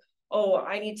think like, oh,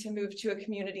 I need to move to a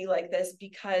community like this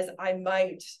because I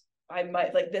might,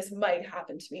 like this might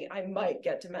happen to me, I might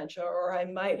get dementia, or I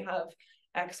might have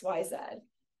X, Y, Z.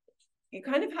 You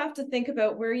kind of have to think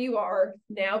about where you are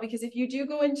now, because if you do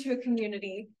go into a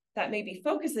community that maybe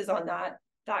focuses on that,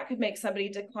 that could make somebody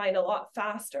decline a lot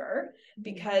faster,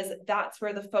 because that's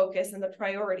where the focus and the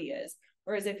priority is.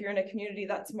 Whereas if you're in a community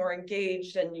that's more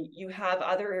engaged and you have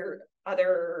other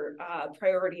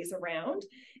priorities around,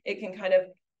 it can kind of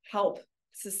help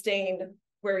sustain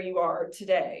where you are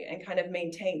today and kind of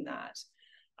maintain that.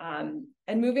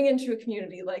 And moving into a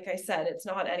community, like I said, it's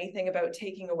not anything about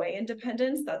taking away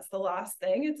independence. That's the last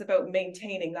thing. It's about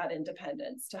maintaining that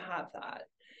independence to have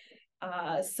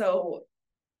that. So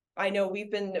I know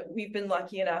we've been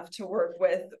lucky enough to work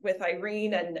with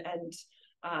Irene and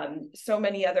so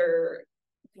many other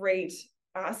great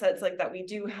assets like that we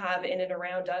do have in and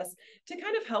around us to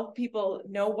kind of help people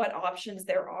know what options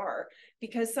there are.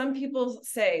 Because some people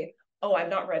say, oh, I'm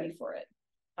not ready for it.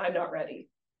 I'm not ready.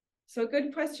 So a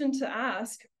good question to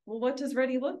ask, well, what does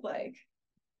ready look like?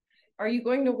 Are you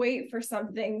going to wait for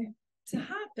something to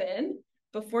happen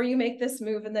before you make this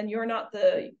move, and then you're not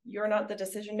the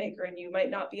decision maker, and you might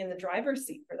not be in the driver's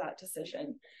seat for that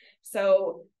decision?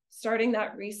 So starting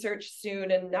that research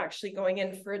soon and actually going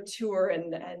in for a tour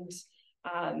and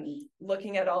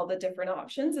looking at all the different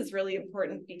options is really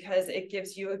important, because it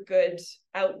gives you a good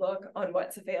outlook on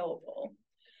what's available.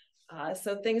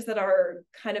 So things that are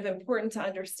kind of important to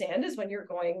understand is when you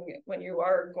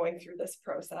are going through this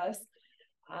process,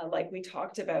 like we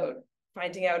talked about,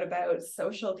 finding out about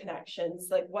social connections,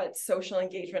 like what social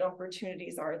engagement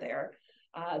opportunities are there,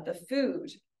 the food,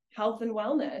 health and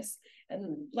wellness.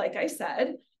 And like I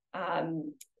said,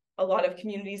 a lot of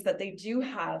communities that they do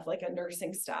have like a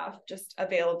nursing staff just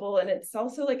available. And it's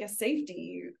also like a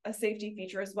safety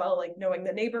feature as well, like knowing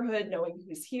the neighborhood, knowing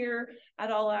who's here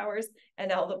at all hours,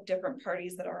 and all the different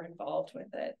parties that are involved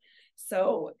with it.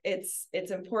 So it's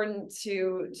important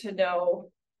to know,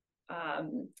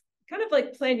 kind of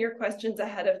like plan your questions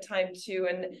ahead of time too,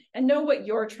 and know what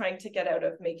you're trying to get out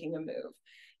of making a move.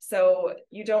 So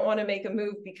you don't want to make a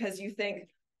move because you think,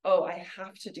 oh, I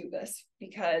have to do this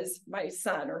because my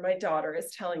son or my daughter is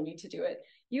telling me to do it.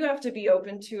 You have to be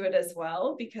open to it as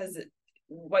well, because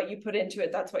what you put into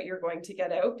it, that's what you're going to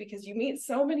get out, because you meet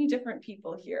so many different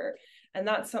people here. And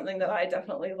that's something that I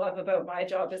definitely love about my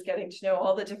job, is getting to know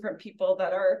all the different people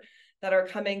that are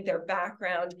coming, their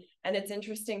background. And it's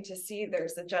interesting to see,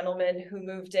 there's a gentleman who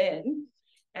moved in,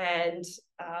 and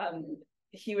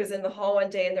he was in the hall one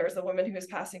day, and there was a woman who was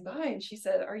passing by, and she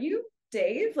said, "Are you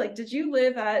Dave? Like, did you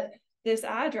live at this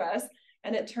address?"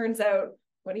 And it turns out,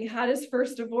 when he had his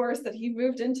first divorce, that he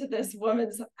moved into this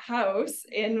woman's house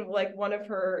in like one of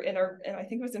her, and I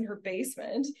think it was in her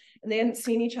basement, and they hadn't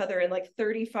seen each other in like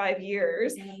 35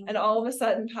 years, and all of a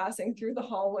sudden passing through the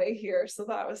hallway here. So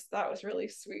that was really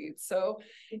sweet. So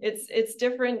it's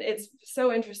different. It's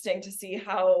so interesting to see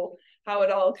how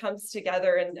it all comes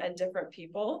together, and different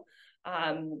people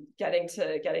getting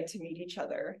to meet each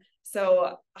other.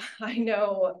 So I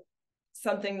know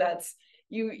something that's,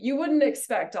 you wouldn't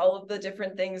expect all of the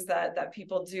different things that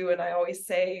people do. And I always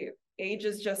say age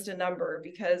is just a number,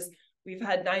 because we've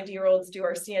had 90-year-olds do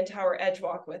our CN Tower edge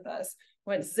walk with us,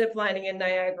 went ziplining in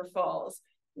Niagara Falls.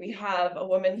 We have a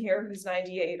woman here who's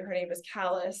 98, her name is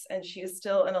Callis, and she is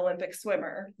still an Olympic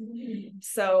swimmer.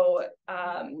 So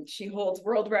she holds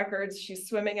world records. She's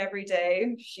swimming every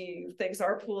day. She thinks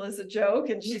our pool is a joke,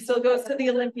 and she still goes to the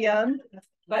Olympium,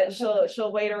 but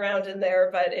she'll wait around in there,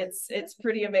 but it's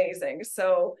pretty amazing.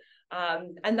 So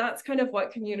and that's kind of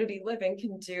what community living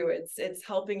can do. It's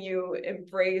helping you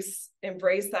embrace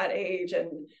that age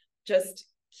and just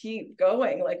keep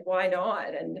going. Like, why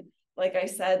not? And like I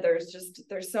said,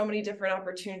 there's so many different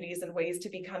opportunities and ways to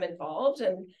become involved.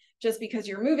 And just because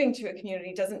you're moving to a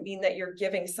community doesn't mean that you're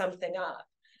giving something up.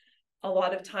 A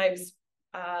lot of times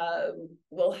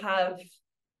we'll have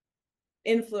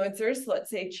influencers,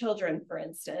 let's say children, for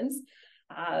instance,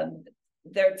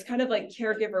 there's kind of like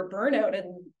caregiver burnout,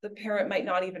 and the parent might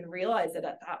not even realize it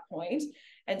at that point.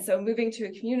 And so moving to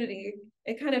a community,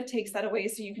 it kind of takes that away,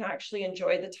 so you can actually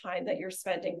enjoy the time that you're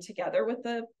spending together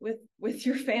with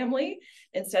your family,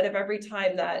 instead of every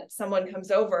time that someone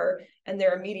comes over and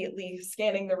they're immediately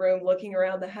scanning the room, looking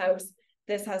around the house.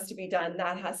 This has to be done,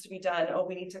 that has to be done. Oh,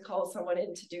 we need to call someone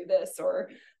in to do this,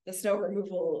 or the snow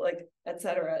removal, like, et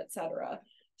cetera, et cetera.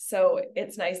 So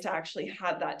it's nice to actually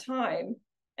have that time,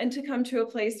 and to come to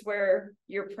a place where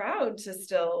you're proud to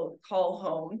still call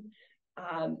home.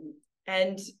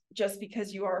 And just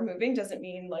because you are moving doesn't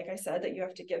mean, like I said, that you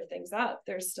have to give things up.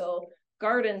 There's still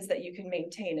gardens that you can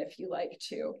maintain if you like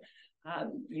to.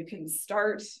 You can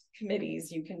start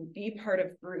committees, you can be part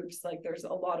of groups. Like, there's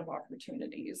a lot of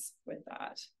opportunities with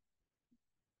that.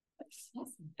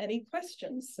 Awesome. Any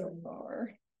questions so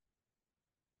far?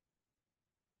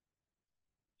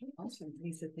 Awesome,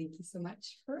 Lisa, thank you so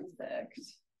much. Perfect.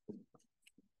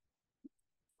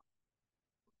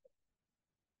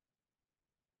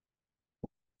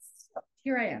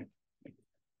 Here I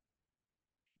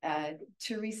am.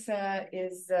 Teresa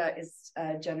is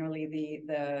generally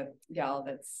the gal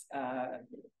that's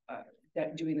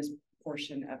doing this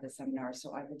portion of the seminar.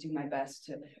 So I will do my best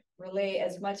to relay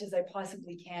as much as I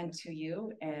possibly can to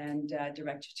you, and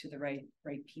direct you to the right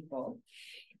people.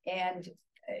 And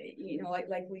you know,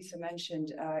 like Lisa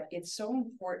mentioned, it's so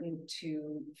important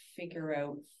to figure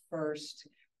out first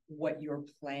what your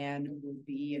plan would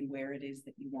be and where it is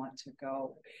that you want to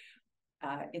go.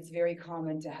 It's very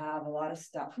common to have a lot of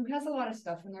stuff. Who has a lot of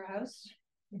stuff in their house?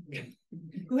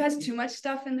 Who has too much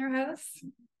stuff in their house?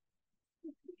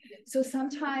 So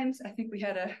sometimes, I think we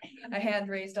had a hand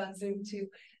raised on Zoom too.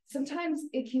 Sometimes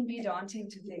it can be daunting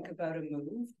to think about a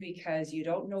move because you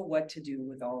don't know what to do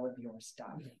with all of your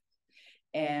stuff.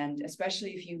 And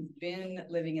especially if you've been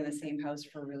living in the same house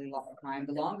for a really long time,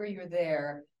 the longer you're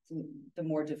there, the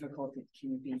more difficult it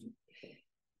can be.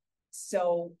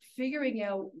 So figuring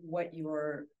out what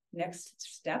your next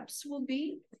steps will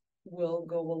be will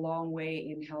go a long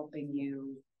way in helping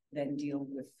you then deal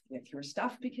with your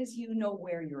stuff because you know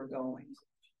where you're going.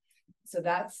 So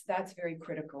that's very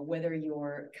critical, whether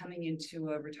you're coming into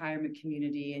a retirement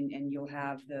community and you'll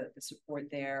have the support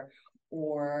there,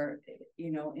 or,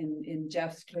 you know, in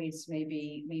Geoff's case,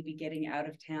 maybe getting out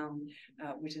of town,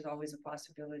 which is always a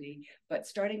possibility. But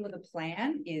starting with a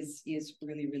plan is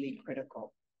really, really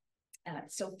critical.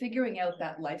 So figuring out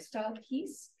that lifestyle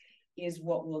piece is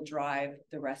what will drive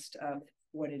the rest of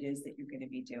what it is that you're going to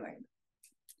be doing.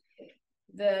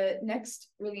 The next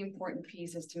really important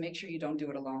piece is to make sure you don't do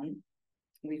it alone.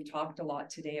 We've talked a lot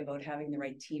today about having the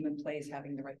right team in place,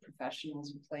 having the right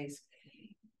professionals in place.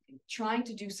 Trying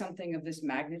to do something of this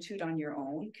magnitude on your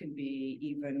own can be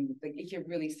even, it can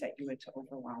really set you into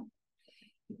overwhelm.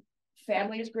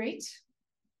 Family is great.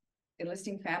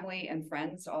 Enlisting family and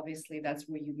friends, obviously that's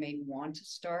where you may want to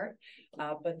start,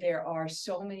 but there are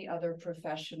so many other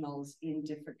professionals in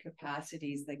different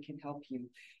capacities that can help you,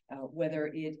 whether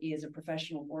it is a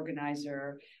professional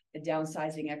organizer, a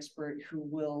downsizing expert who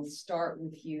will start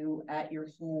with you at your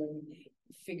home,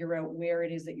 figure out where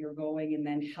it is that you're going, and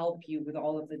then help you with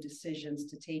all of the decisions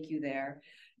to take you there.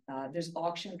 There's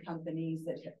auction companies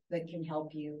that can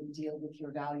help you deal with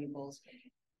your valuables.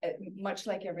 Much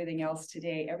like everything else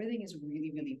today, everything is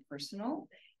really, really personal.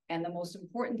 And the most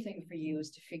important thing for you is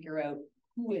to figure out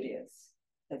who it is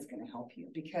that's going to help you,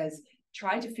 because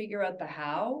trying to figure out the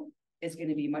how is going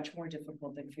to be much more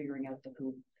difficult than figuring out the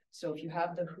who. So if you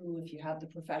have the who, if you have the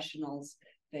professionals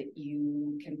that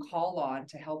you can call on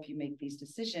to help you make these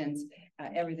decisions,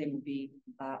 everything will be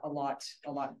a lot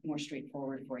more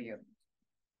straightforward for you.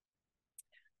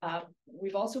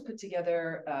 We've also put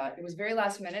together, it was very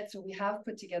last minute, so we have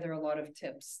put together a lot of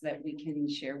tips that we can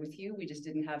share with you. We just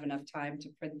didn't have enough time to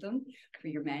print them for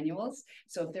your manuals.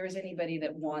 So if there is anybody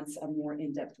that wants a more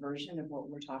in-depth version of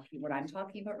what I'm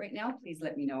talking about right now, please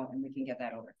let me know and we can get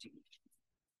that over to you.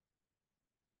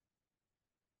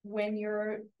 When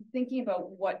you're thinking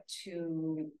about what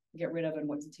to get rid of and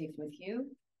what to take with you,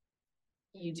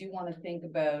 you do want to think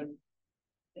about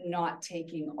not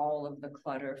taking all of the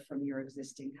clutter from your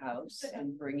existing house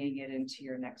and bringing it into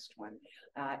your next one.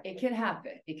 It can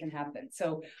happen.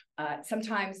 So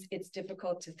sometimes it's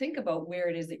difficult to think about where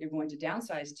it is that you're going to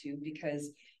downsize to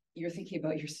because you're thinking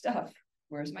about your stuff.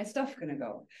 Where's my stuff going to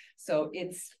go? So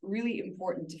it's really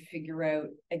important to figure out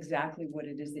exactly what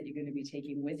it is that you're going to be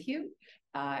taking with you,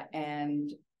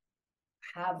 and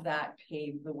have that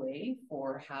pave the way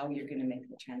for how you're going to make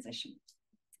the transition.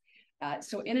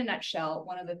 So in a nutshell,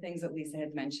 one of the things that Lisa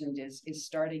had mentioned is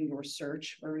starting your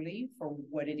search early for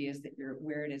what it is that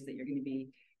where it is that you're going to be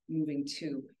moving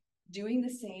to. Doing the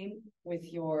same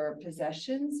with your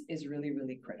possessions is really,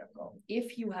 really critical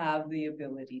if you have the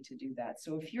ability to do that.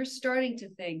 So if you're starting to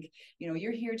think, you know,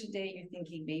 you're here today, you're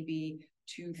thinking maybe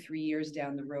 2-3 years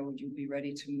down the road, you'll be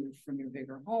ready to move from your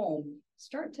bigger home,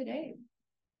 start today.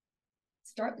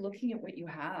 Start looking at what you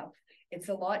have. It's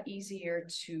a lot easier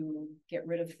to get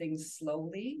rid of things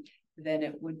slowly than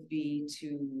it would be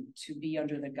to be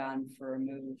under the gun for a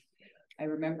move. I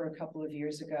remember a couple of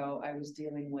years ago, I was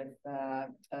dealing with a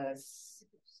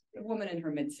woman in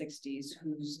her mid-60s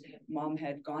whose mom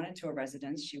had gone into a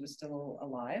residence. She was still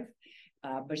alive,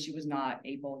 but she was not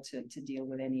able to deal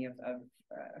with any of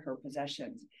her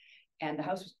possessions. And the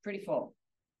house was pretty full.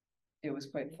 It was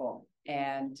quite full.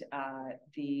 And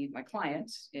my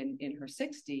client in her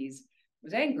 60s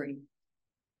was angry.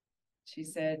 She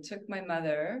said, took my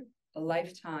mother a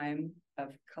lifetime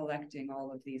of collecting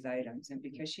all of these items. And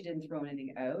because she didn't throw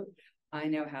anything out, I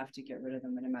now have to get rid of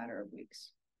them in a matter of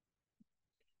weeks.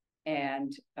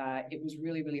 And it was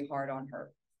really, really hard on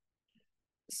her.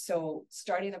 So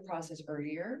starting the process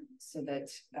earlier so that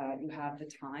you have the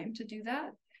time to do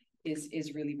that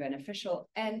is really beneficial.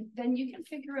 And then you can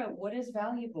figure out what is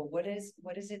valuable, what is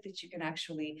it that you can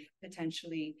actually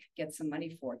potentially get some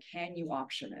money for. Can you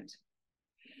auction it?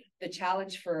 The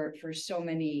challenge for so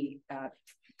many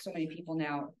people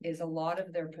now is a lot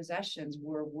of their possessions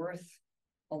were worth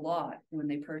a lot when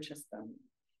they purchased them.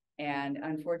 And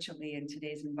unfortunately, in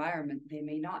today's environment, they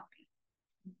may not be.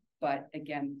 But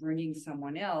again, bringing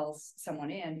someone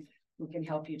in who can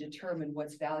help you determine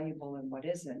what's valuable and what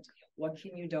isn't. What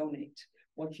can you donate?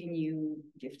 What can you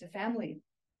give to family?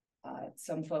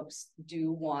 Some folks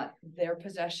do want their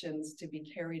possessions to be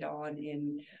carried on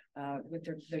in with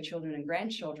their children and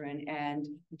grandchildren, and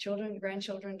the children and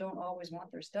grandchildren don't always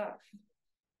want their stuff.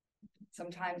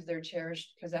 Sometimes they're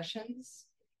cherished possessions,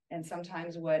 and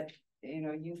sometimes what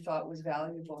you thought was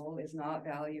valuable is not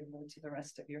valuable to the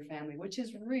rest of your family, which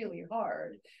is really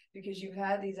hard because you've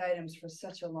had these items for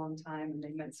such a long time and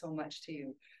they meant so much to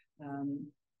you.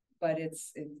 But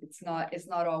it's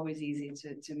not always easy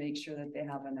to make sure that they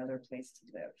have another place to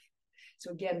live.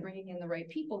 So again, bringing in the right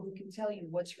people who can tell you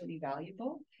what's really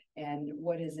valuable and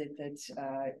what is it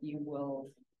that you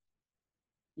will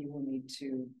need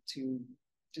to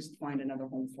just find another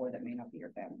home for that may not be your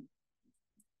family.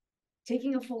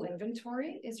 Taking a full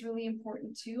inventory is really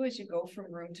important too as you go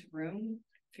from room to room,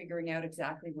 figuring out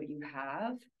exactly what you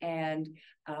have, and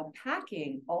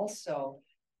packing also.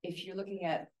 If you're looking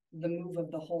at the move of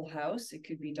the whole house, it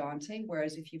could be daunting.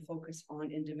 Whereas if you focus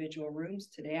on individual rooms,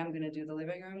 today I'm going to do the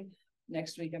living room,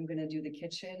 next week I'm going to do the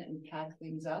kitchen and pack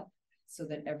things up so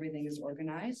that everything is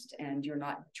organized and you're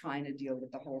not trying to deal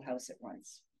with the whole house at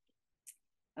once.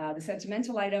 The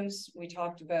sentimental items we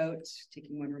talked about,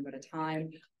 taking one room at a time,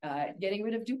 getting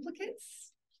rid of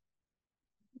duplicates.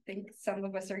 I think some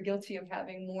of us are guilty of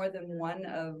having more than one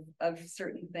of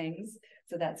certain things,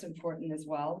 so that's important as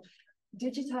well.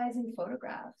 Digitizing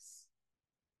photographs.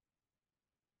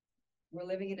 We're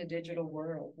living in a digital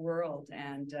world,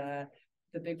 and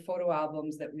the big photo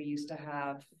albums that we used to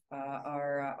have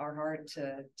are hard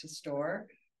to store,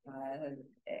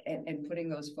 and putting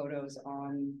those photos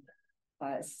on.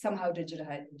 Somehow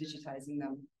digitizing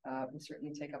them will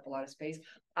certainly take up a lot of space.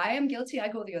 I am guilty. I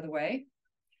go the other way.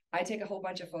 I take a whole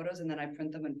bunch of photos and then I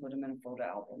print them and put them in photo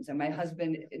albums. And my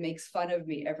husband makes fun of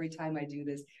me every time I do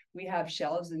this. We have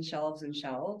shelves and shelves and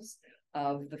shelves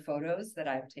of the photos that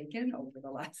I've taken over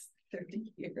the last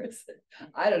 30 years.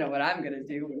 I don't know what I'm going to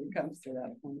do when it comes to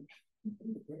that point.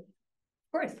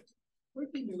 Of course. What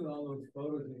do you do with all those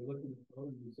photos and you look at the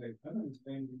photos and you say, I don't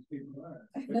understand who these people are.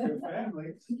 But your family,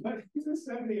 but he's a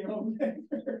 70-year-old man.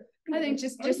 I think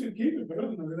just keep it, put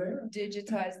them over there.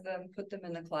 Digitize them, put them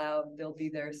in the cloud. They'll be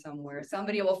there somewhere.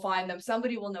 Somebody will find them.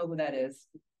 Somebody will know who that is.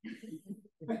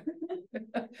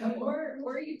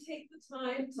 or you take the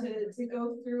time to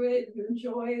go through it, you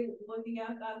enjoy looking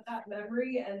at that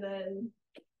memory, and then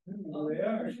they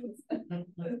are.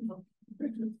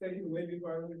 Pictures taken way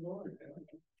before I was born.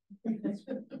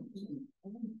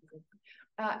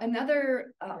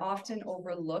 Another often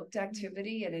overlooked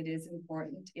activity, and it is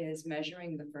important, is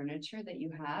measuring the furniture that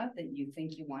you have that you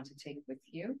think you want to take with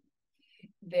you.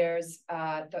 There's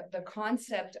the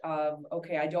concept of,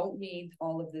 okay, I don't need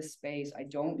all of this space. I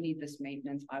don't need this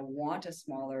maintenance. I want a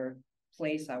smaller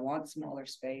place. I want smaller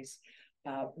space.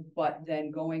 But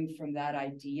then going from that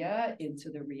idea into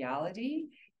the reality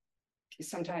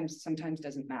sometimes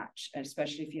doesn't match,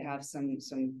 especially if you have some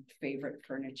favorite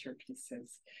furniture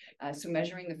pieces. So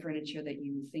measuring the furniture that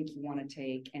you think you want to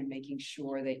take and making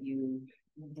sure that you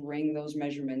bring those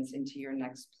measurements into your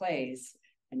next place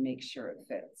and make sure it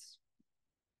fits.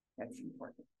 That's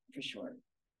important for sure.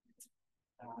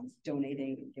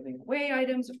 Donating, giving away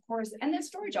items, of course, and then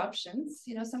storage options.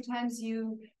 Sometimes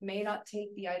you may not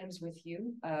take the items with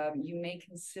you. You may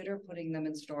consider putting them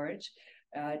in storage.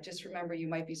 Just remember, you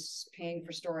might be paying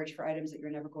for storage for items that you're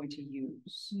never going to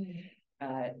use.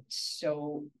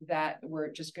 So that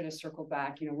we're just going to circle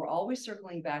back. We're always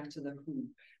circling back to the who.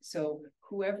 So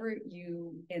whoever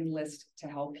you enlist to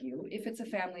help you, if it's a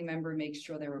family member, make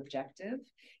sure they're objective.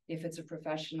 If it's a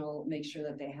professional, make sure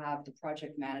that they have the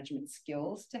project management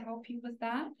skills to help you with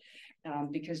that.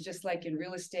 Because just like in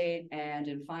real estate and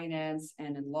in finance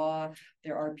and in law,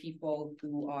 there are people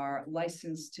who are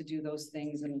licensed to do those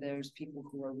things, and there's people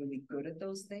who are really good at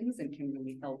those things and can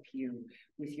really help you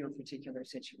with your particular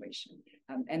situation.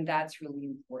 And that's really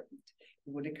important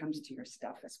when it comes to your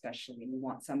stuff, especially. You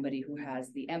want somebody who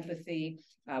has the empathy,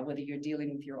 whether you're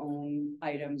dealing with your own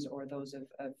items or those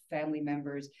of family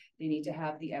members. They need to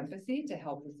have the empathy to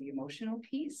help with the emotional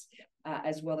piece,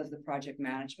 as well as the project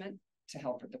management to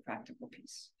help with the practical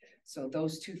piece. So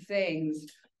those two things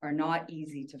are not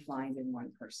easy to find in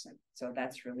one person. So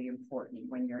that's really important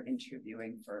when you're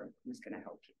interviewing for who's going to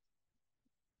help you.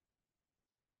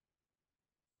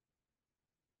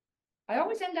 I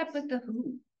always end up with the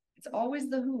who. It's always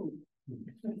the who.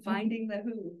 Finding the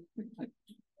who.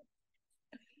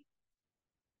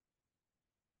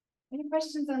 Any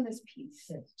questions on this piece?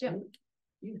 Yes. Geoff?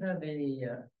 Do you have any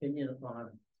opinion on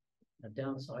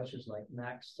downsizers like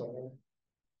Max Soul?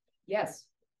 Yes.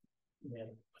 Yeah.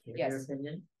 Your Yes.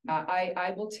 opinion?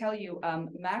 I will tell you,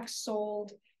 Max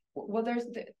sold, well,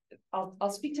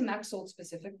 I'll speak to Max sold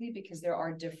specifically because there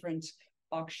are different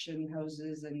auction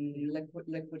houses and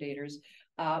liquidators.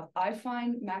 I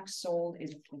find Max sold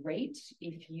is great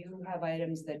if you have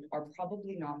items that are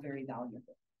probably not very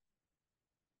valuable.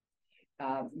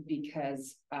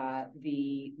 Because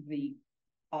the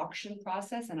auction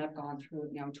process, and I've gone through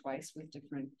it now twice with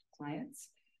different clients,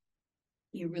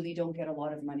 you really don't get a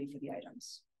lot of money for the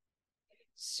items.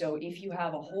 So if you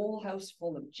have a whole house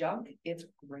full of junk, it's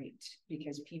great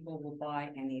because people will buy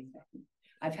anything.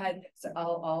 I've had, so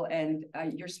I'll end,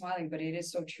 you're smiling, but it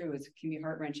is so true. It can be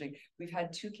heart-wrenching. We've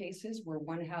had 2 cases where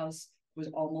one house was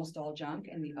almost all junk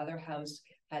and the other house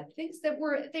had things that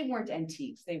they weren't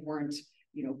antiques. They weren't,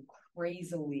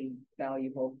 crazily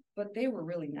valuable, but they were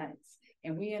really nice.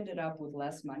 And we ended up with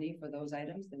less money for those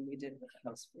items than we did with the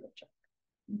house full of junk.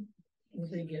 Will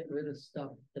they get rid of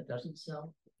stuff that doesn't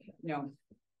sell? No.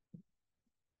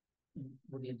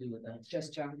 What do you do with that?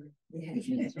 Just junk.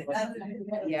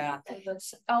 Yeah.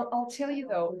 I'll tell you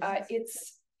though,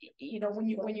 it's,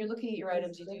 when you're looking at your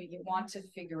items, you want to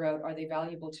figure out, are they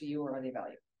valuable to you or are they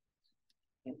valuable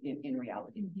in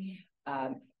reality?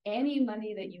 Any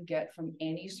money that you get from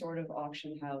any sort of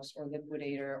auction house or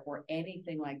liquidator or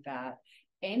anything like that,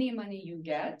 any money you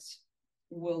get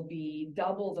will be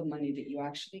double the money that you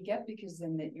actually get, because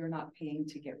then that you're not paying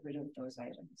to get rid of those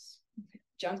items.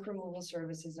 Junk removal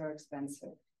services are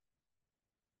expensive.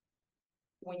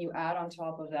 When you add on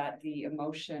top of that the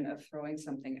emotion of throwing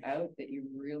something out that you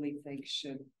really think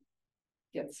should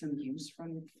get some use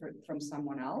from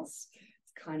someone else,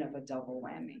 it's kind of a double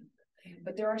whammy.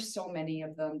 But there are so many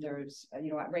of them. There's,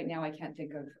 right now I can't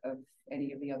think of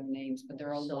any of the other names, but there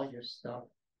are a lot. Sell your stuff.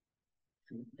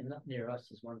 And up near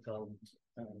us is one called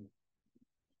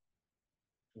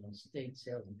State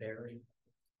Sales and Barry.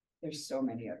 There's so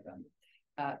many of them.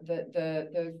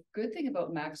 The good thing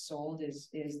about Max Sold is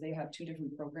they have 2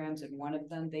 different programs, and one of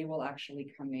them they will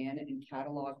actually come in and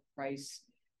catalog price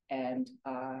and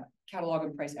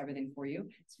price everything for you.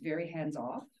 It's very hands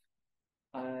off.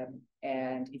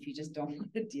 And if you just don't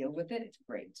want to deal with it, it's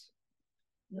great.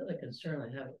 The other concern I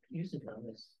have using them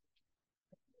is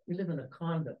we live in a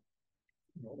condo,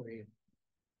 where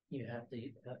you have to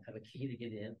have a key to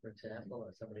get in, for example,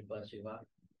 or somebody busts you up.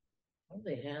 How do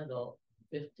they handle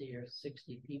 50 or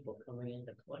 60 people coming in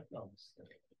to collect all this stuff?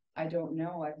 I don't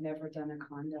know. I've never done a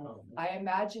condo. I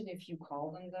imagine if you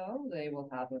call them though, they will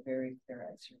have a very clear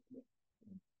answer.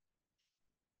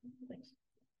 Thanks.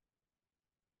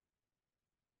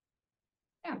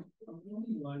 Yeah. Along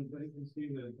the lines, I can see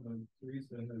that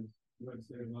Teresa has, let's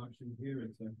say, an auction here.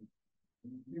 It's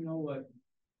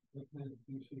what kind of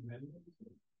thing she handles?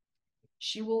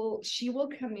 She will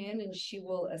come in and she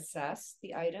will assess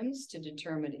the items to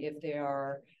determine if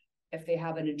they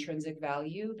have an intrinsic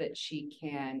value that she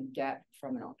can get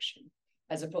from an auction,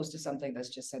 as opposed to something that's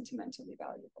just sentimentally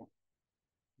valuable.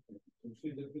 So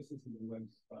this isn't a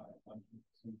website.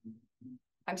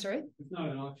 I'm sorry? It's not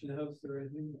an auction house or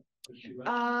anything?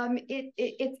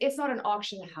 It's not an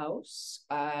auction house.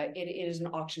 It is an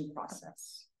auction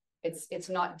process. It's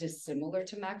not dissimilar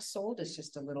to Max Sold. It's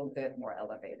just a little bit more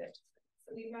elevated.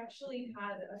 So we've actually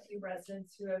had a few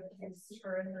residents who have used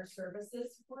her and her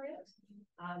services for it.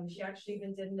 She actually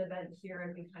even did an event here,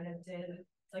 and we kind of did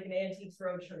like an antiques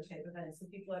roadshow type event. So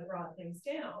people had brought things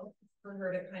down for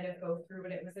her to kind of go through,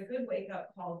 and it was a good wake-up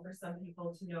call for some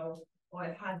people to know, well,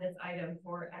 I've had this item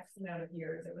for X amount of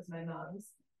years. It was my mom's,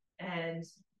 and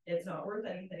it's not worth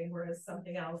anything, whereas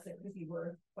something else, it could be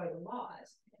worth quite a lot.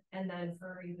 And then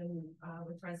for even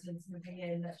with residents moving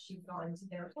in, that she's gone to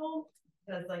their home,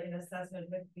 does like an assessment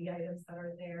with the items that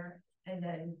are there, and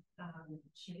then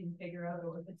she can figure out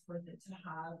if it's worth it to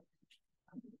have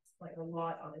like a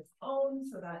lot on its own,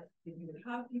 so that you would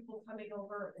have people coming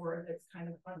over, or if it's kind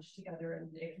of bunched together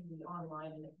and it can be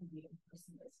online and it can be in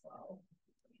person as well.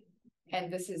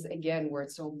 And this is, again, where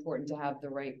it's so important to have the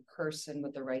right person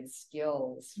with the right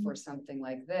skills for something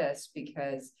like this,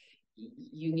 because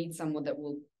you need someone that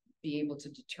will be able to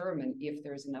determine if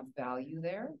there's enough value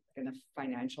there, enough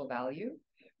financial value,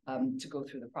 to go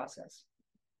through the process.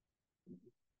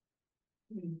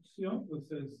 She also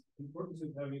says importance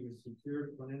of having a secure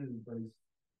plan in place.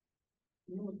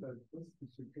 You know what's the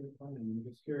secure plan? I'm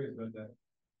just curious about that.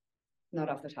 Not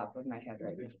off the top of my head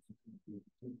right now.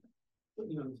 Put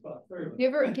you on the spot.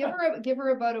 Give her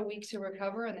about a week to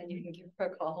recover, and then you can give her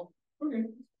a call. Okay,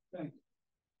 thanks.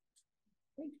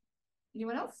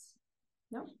 Anyone else?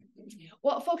 No?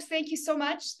 Well, folks, thank you so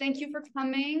much. Thank you for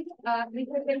coming.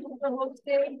 Lisa, thank you for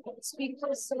hosting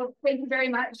speakers. So thank you very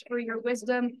much for your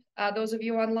wisdom. Those of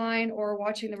you online or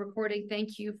watching the recording,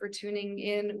 thank you for tuning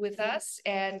in with us.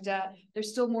 And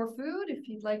there's still more food if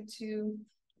you'd like to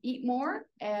eat more.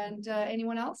 And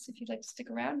anyone else, if you'd like to stick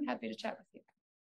around, happy to chat with you.